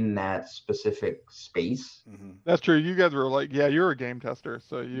in that specific space. Mm-hmm. That's true. You guys were like, you're a game tester,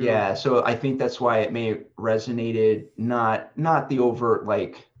 so you. Yeah, so I think that's why it may have resonated, not the overt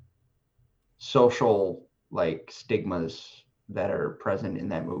like social like stigmas that are present in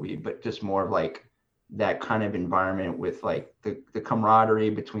that movie, but just more of like that kind of environment with like the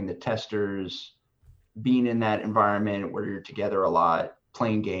camaraderie between the testers, being in that environment where you're together a lot,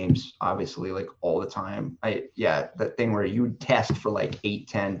 playing games, obviously, like all the time. That thing where you would test for like 8,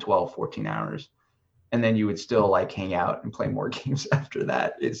 10, 12, 14 hours, and then you would still like hang out and play more games after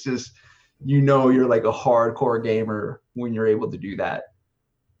that. It's just, you're like a hardcore gamer when you're able to do that.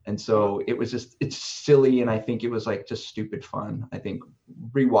 And so it's silly. And I think it was like just stupid fun. I think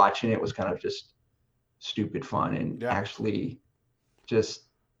rewatching it was kind of just stupid fun and actually just,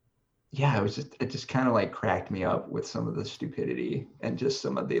 it just kind of like cracked me up with some of the stupidity and just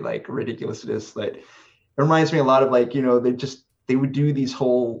some of the like ridiculousness that it reminds me a lot of like, they would do these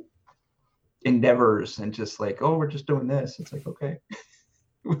whole endeavors and just like, oh, we're just doing this. It's like, okay,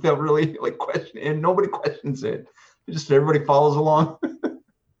 without really like questioning, and nobody questions it. Just everybody follows along.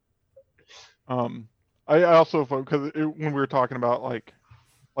 I also, because when we were talking about like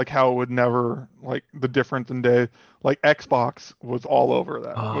how it would never, like the difference in day, like Xbox was all over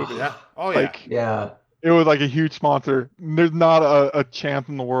that movie. Yeah. Oh yeah. Like, it was like a huge sponsor. There's not a chance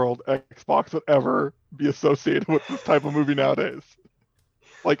in the world Xbox would ever be associated with this type of movie nowadays.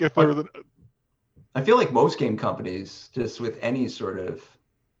 Like if there was I feel like most game companies, just with any sort of,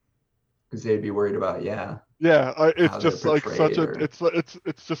 because they'd be worried about it's just like such a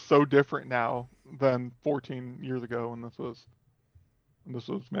it's just so different now than 14 years ago when this was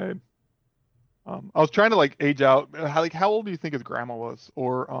made. I was trying to like age out how old do you think his grandma was,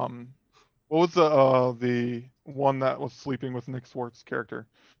 or what was the one that was sleeping with Nick Swartz's character?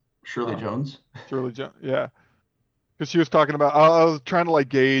 Shirley Jones. Shirley Jones, yeah, because she was talking about. I was trying to like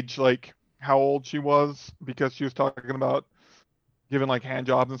gauge like how old she was because she was talking about giving like hand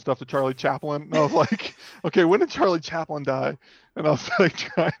jobs and stuff to Charlie Chaplin, and I was like, okay, when did Charlie Chaplin die? And I was like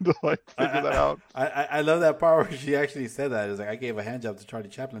trying to like figure that out. I love that part where she actually said that. It was like, I gave a hand job to Charlie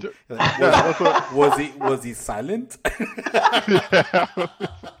Chaplin. Like, was he silent?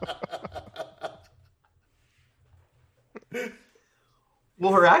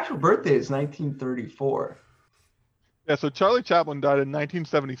 Well, her actual birthday is 1934. Yeah, so Charlie Chaplin died in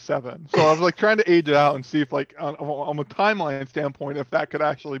 1977. So I was like trying to age it out and see if like on a timeline standpoint, if that could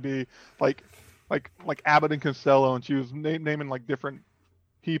actually be like Abbott and Costello, and she was naming like different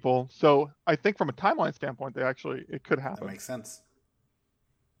people. So I think from a timeline standpoint, it could happen. That makes sense.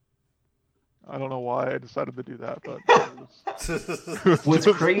 I don't know why I decided to do that, but what's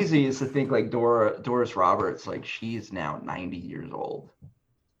crazy is to think like Doris Roberts, like she's now 90 years old.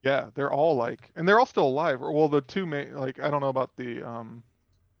 Yeah, they're all like, and they're all still alive. Well, the two like I don't know about the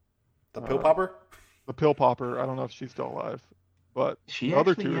pill popper. The pill popper. I don't know if she's still alive, but the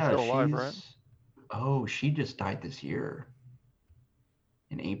other two are still alive, right? Oh, she just died this year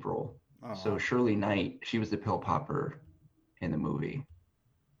in April. Oh. So Shirley Knight, she was the pill popper in the movie.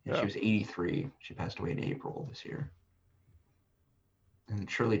 And she was 83. She passed away in April this year. And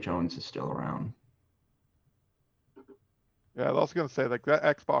Shirley Jones is still around. Yeah, I was gonna say like that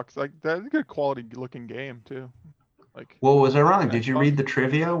Xbox, like that's a good quality looking game too. Like, Well, was I wrong? Did you Xbox, read the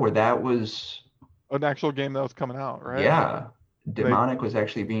trivia where that was? an actual game that was coming out, right? Yeah, They, Demonic was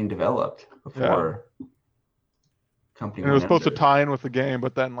actually being developed yeah, before company and it was went supposed to under. tie in with the game,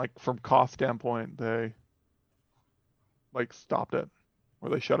 but then like from cost standpoint, they like stopped it, or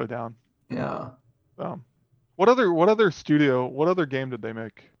they shut it down. Yeah. What other game did they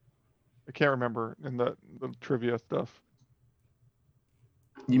make? I can't remember in the trivia stuff.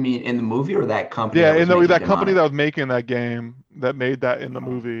 You mean in the movie or that company Yeah, that in was making that company that Demonic? was making that game that made that in the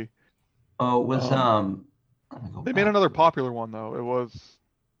movie. Oh, it was let me go They made back another to it. popular one though. It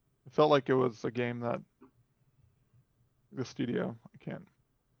felt like it was a game that the studio. I can't.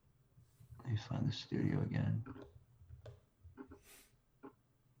 Let me find the studio again.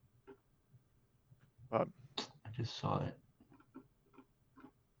 But I just saw it.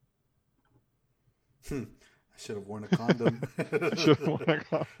 I should have worn a condom.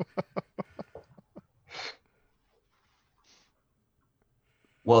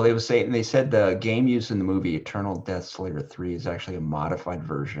 Well, they said the game used in the movie Eternal Death Slayer 3 is actually a modified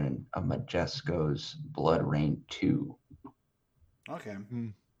version of Majesco's Blood Rain 2. Okay.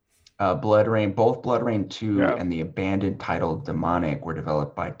 Both Blood Rain 2 Yeah. and the abandoned title Demonic were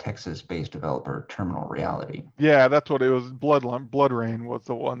developed by Texas-based developer Terminal Reality. Yeah, that's what it was. Blood Rain was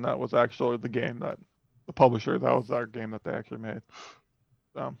the one that was actually the game that the publisher. That was our game that they actually made.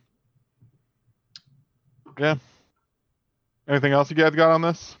 So, yeah. Anything else you guys got on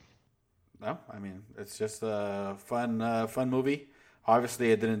this? No, I mean it's just a fun movie.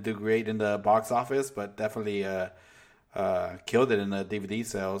 Obviously, it didn't do great in the box office, but definitely killed it in the DVD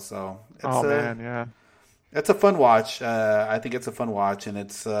sales. So Yeah. It's a fun watch. I think it's a fun watch, and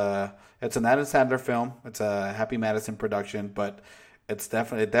it's an Adam Sandler film. It's a Happy Madison production, but it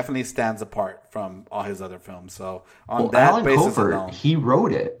definitely stands apart from all his other films. So on that Alan basis Covert, alone, he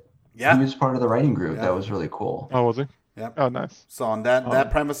wrote it. yeah, He was part of the writing group. yeah. That was really cool. Oh, was he? Yep. Oh, nice. So on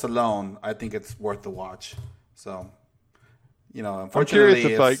that premise alone, I think it's worth the watch. So, unfortunately, I'm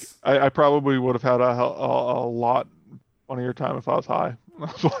curious if I probably would have had a lot funnier time if I was high. I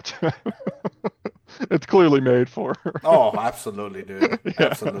was watching it. It's clearly made for. Oh, absolutely, dude. Yeah,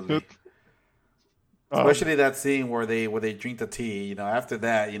 Absolutely. Especially that scene where they drink the tea. After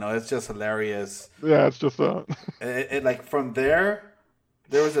that, it's just hilarious. Yeah, it's just it like from there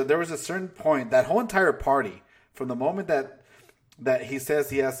was a certain point, that whole entire party, from the moment that he says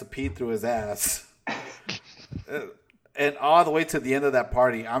he has to pee through his ass, and all the way to the end of that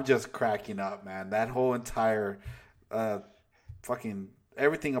party, I'm just cracking up, man. That whole entire fucking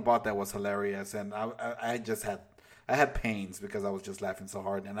everything about that was hilarious, and I had pains because I was just laughing so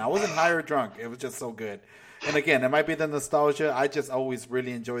hard, and I wasn't high or drunk. It was just so good. And again, it might be the nostalgia. I just always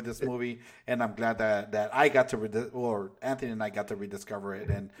really enjoyed this movie, and I'm glad that I got to Anthony and I got to rediscover it,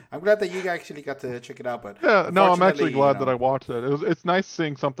 and I'm glad that you actually got to check it out. But yeah, no, I'm actually glad that I watched it. It's nice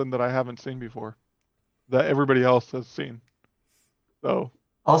seeing something that I haven't seen before, that everybody else has seen. So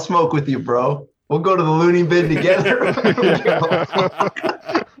I'll smoke with you, bro. We'll go to the loony bin together.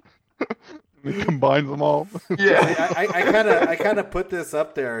 It combines them all. Yeah, I kind of put this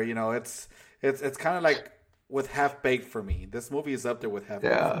up there. It's kind of like with Half Baked for me. This movie is up there with Half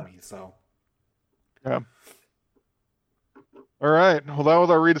Baked for me. So yeah. All right. Well, that was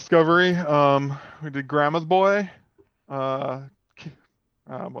our rediscovery. We did Grandma's Boy. I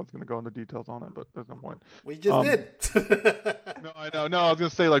was gonna go into details on it, but there's no point. We just did. No, I know. No, I was gonna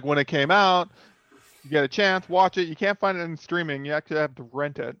say, like, when it came out, you get a chance, watch it. You can't find it in streaming. You actually have to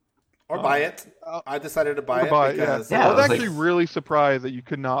rent it or buy it. I decided to buy it because I was actually really surprised that you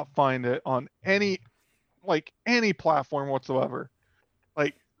could not find it on any platform whatsoever.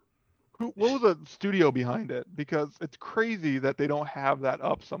 Like, what was the studio behind it? Because it's crazy that they don't have that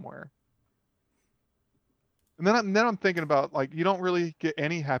up somewhere. And then I'm thinking about, like, you don't really get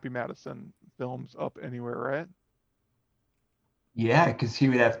any Happy Madison films up anywhere, right? Yeah, because he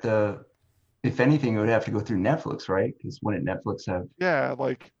would have to, if anything, it would have to go through Netflix, right? Because wouldn't Netflix have? Yeah,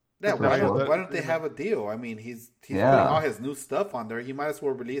 like. Yeah, why don't they have a deal? I mean, he's putting all his new stuff on there. He might as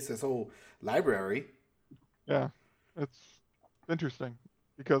well release his whole library. Yeah, it's interesting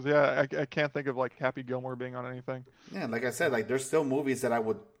because I can't think of like Happy Gilmore being on anything. Yeah, like I said, like there's still movies that I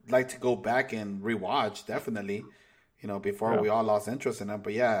would like to go back and rewatch. Definitely, before we all lost interest in them.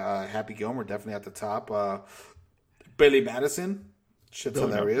 But yeah, Happy Gilmore definitely at the top. Billy Madison, shit's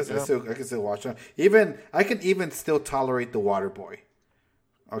hilarious. Yeah. I can still watch them. I can even still tolerate The Waterboy.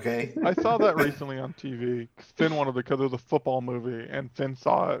 Okay. I saw that recently on TV. Finn wanted because it was a football movie, and Finn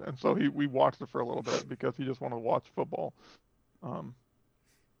saw it, and so we watched it for a little bit because he just wanted to watch football.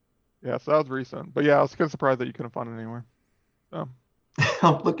 Yeah, so that was recent. But yeah, I was kind of surprised that you couldn't find it anywhere.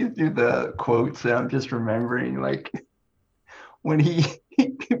 I'm looking through the quotes and I'm just remembering like when he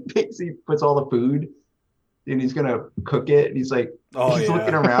basically puts all the food and he's gonna cook it and he's like he's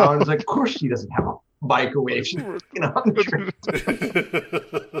looking around. He's like, of course she doesn't have a microwave. She's fucking hungry.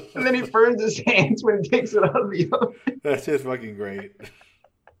 And then he burns his hands when he takes it out of the oven. That's just fucking great.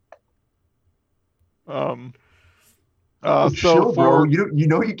 So bro, you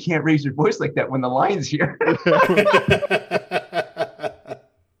know you can't raise your voice like that when the lion's here.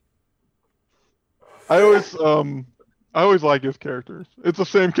 I always like his characters. It's the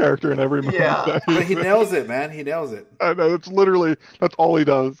same character in every movie. Yeah, but he nails it, man. He nails it. I know, that's all he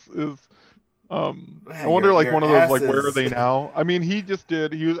does is. Man, I wonder, like one of those, like, where are they now? I mean, I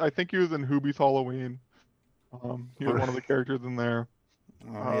think he was in Hoobie's Halloween. He was one of the characters in there.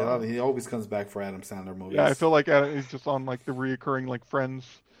 He always comes back for Adam Sandler movies. Yeah, I feel like he's just on like the reoccurring like Friends.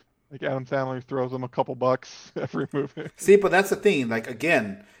 Like Adam Sandler throws him a couple bucks every movie. See, but that's the thing. Like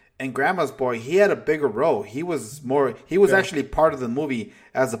again, in Grandma's Boy, he had a bigger role. He was actually part of the movie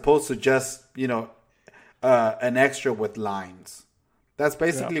as opposed to just an extra with lines. That's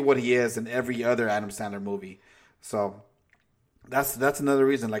basically what he is in every other Adam Sandler movie. So that's another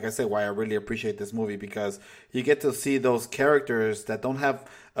reason, like I said, why I really appreciate this movie, because you get to see those characters that don't have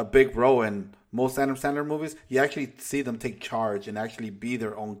a big role in most Adam Sandler movies. You actually see them take charge and actually be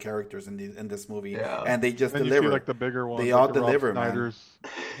their own characters in this movie, and they just deliver. You see, like the bigger ones, they like all the deliver, Rob man.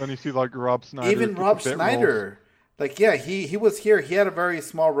 Then you see like Rob Snyder. Even Rob Snyder, like he was here. He had a very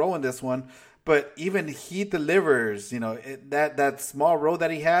small role in this one. But even he delivers, that small role that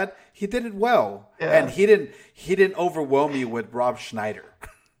he had, he did it well, and he didn't overwhelm you with Rob Schneider.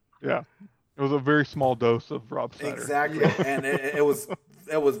 Yeah, it was a very small dose of Rob Schneider. Exactly, and it was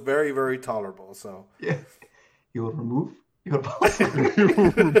very, very tolerable. So yeah, you will remove.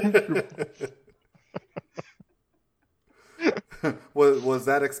 Was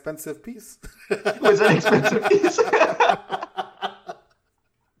that expensive piece? Was that expensive piece?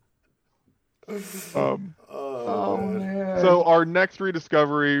 Man. So our next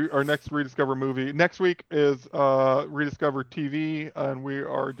Rediscover movie next week is Rediscover TV, and we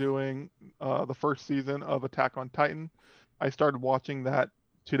are doing the first season of Attack on Titan. I started watching that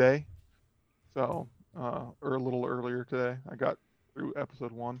today, or a little earlier today. I got through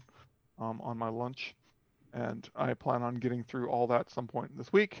episode 1 on my lunch, and I plan on getting through all that some point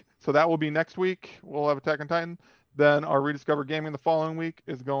this week. So that will be next week. We'll have Attack on Titan. Then our Rediscover Gaming the following week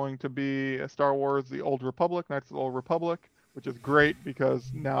is going to be Star Wars: The Old Republic, Knights of the Old Republic, which is great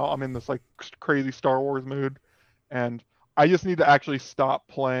because now I'm in this like crazy Star Wars mood, and I just need to actually stop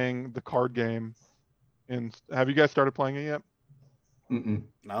playing the card game. Have you guys started playing it yet?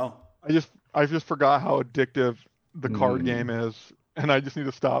 No. I just forgot how addictive the card game is, and I just need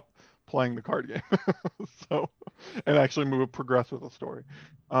to stop playing the card game. And actually progress with the story.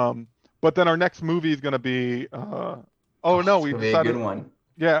 But then our next movie is going to be. We decided. Be a good one.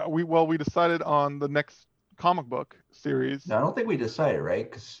 Yeah, we decided on the next comic book series. No, I don't think we decided, right?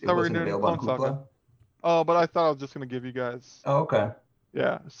 Because it wasn't available on Hoopla. Oh, but I thought I was just going to give you guys. Oh, okay.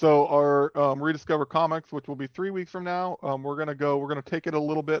 Yeah. So our Rediscover Comics, which will be 3 weeks from now, we're gonna take it a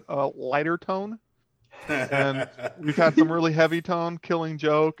little bit lighter tone. And we've had some really heavy tone, Killing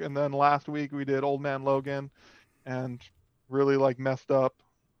Joke, and then last week we did Old Man Logan, and really like messed up.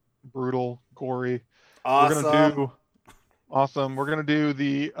 Brutal, gory. Awesome. We're gonna do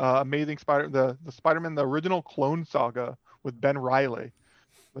the Amazing the Spider-Man, the original Clone Saga with Ben Reilly,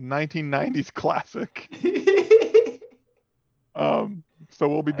 the 1990s classic. So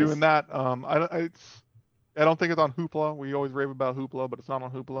we'll be doing that. I don't think it's on Hoopla. We always rave about Hoopla, but it's not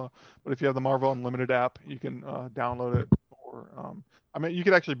on Hoopla. But if you have the Marvel Unlimited app, you can download it. Or you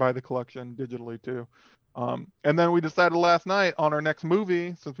could actually buy the collection digitally too. And then we decided last night on our next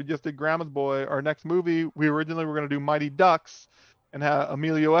movie, since we just did Grandma's Boy, our next movie, we originally were going to do Mighty Ducks and have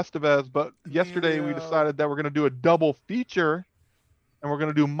Emilio Estevez, but yesterday we decided that we're going to do a double feature, and we're going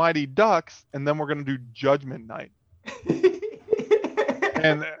to do Mighty Ducks, and then we're going to do Judgment Night.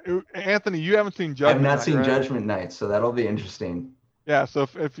 And Anthony, you haven't seen Judgment Night, I've not seen right? Judgment Night, so that'll be interesting. Yeah, so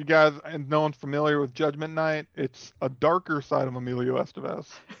if you guys, and no one's familiar with Judgment Night, it's a darker side of Emilio Estevez.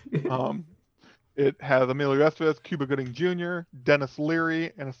 It has Emilio Estevez, Cuba Gooding Jr., Dennis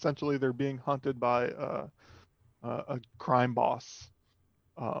Leary, and essentially they're being hunted by a crime boss.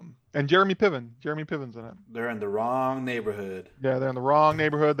 And Jeremy Piven. Jeremy Piven's in it. They're in the wrong neighborhood. Yeah, they're in the wrong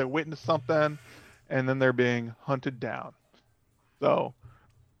neighborhood. They witnessed something, and then they're being hunted down. So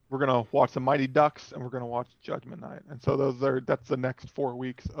we're gonna watch the Mighty Ducks, and we're gonna watch Judgment Night. And so that's the next 4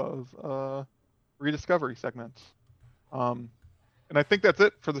 weeks of rediscovery segments. And I think that's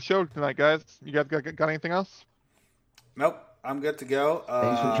it for the show tonight, guys. You guys got anything else? Nope. I'm good to go.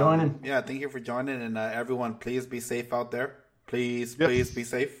 Thanks for joining. Yeah, thank you for joining, and everyone, please be safe out there. Please be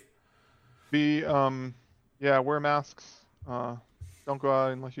safe. Wear masks. Don't go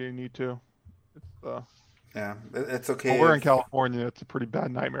out unless you need to. It's Yeah, it's okay. Well, we're in California. It's a pretty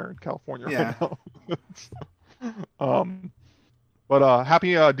bad nightmare in California right now. But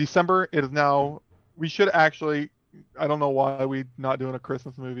happy December. It is now. We should actually. I don't know why we're not doing a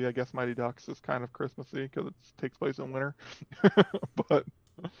Christmas movie. I guess Mighty Ducks is kind of Christmassy because it takes place in winter. But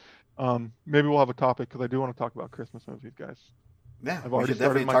maybe we'll have a topic because I do want to talk about Christmas movies, guys. Yeah, we should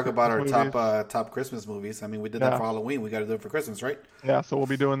definitely talk about our top Christmas movies. I mean, we did that for Halloween. We got to do it for Christmas, right? Yeah, so we'll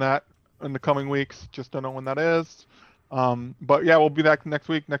be doing that in the coming weeks. Just don't know when that is. But yeah, we'll be back next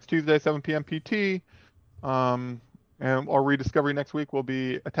week, next Tuesday, 7 p.m. PT. And our rediscovery next week will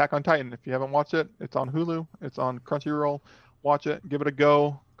be Attack on Titan. If you haven't watched it, it's on Hulu. It's on Crunchyroll. Watch it. Give it a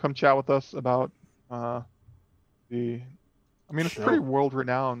go. Come chat with us about it's pretty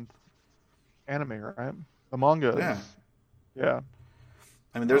world-renowned anime, right? The manga is. Yeah.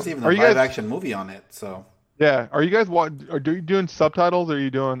 I mean, there's even a live-action movie on it, so. Yeah. Are you guys doing subtitles or are you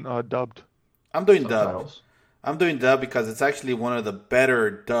doing dubbed? I'm doing dubbed. I'm doing dubbed because it's actually one of the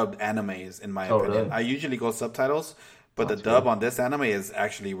better dubbed animes, in my opinion. Really? I usually go subtitles, but the dub on this anime is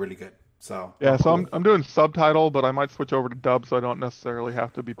actually really good. So yeah, so I'm doing subtitle, but I might switch over to dub so I don't necessarily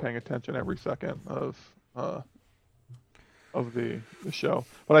have to be paying attention every second of the show.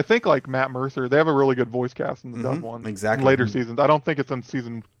 But I think like Matt Mercer, they have a really good voice cast in the dub one. Exactly. In later seasons. I don't think it's in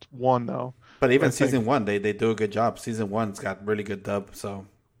season 1 though. But even season 1, they do a good job. Season 1's got really good dub. So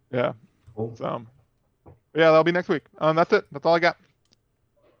yeah. Cool. So yeah, that'll be next week. That's it. That's all I got.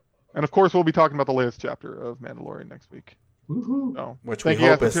 And of course, we'll be talking about the latest chapter of Mandalorian next week. Woohoo! So, which we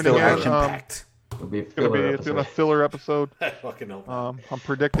hope is still action packed. It's gonna filler episode. I fucking hope. I'm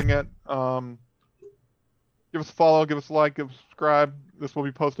predicting it. Give us a follow, give us a like, give us a subscribe. This will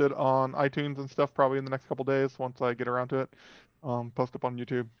be posted on iTunes and stuff probably in the next couple days once I get around to it. Post up on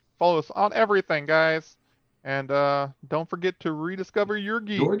YouTube. Follow us on everything, guys. And don't forget to rediscover your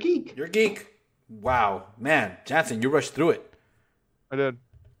geek. Your geek. Your geek. Wow, man, Jansen, you rushed through it. I did.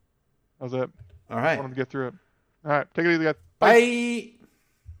 That was it. All right. I wanted to get through it. All right, take it easy, guys. Bye.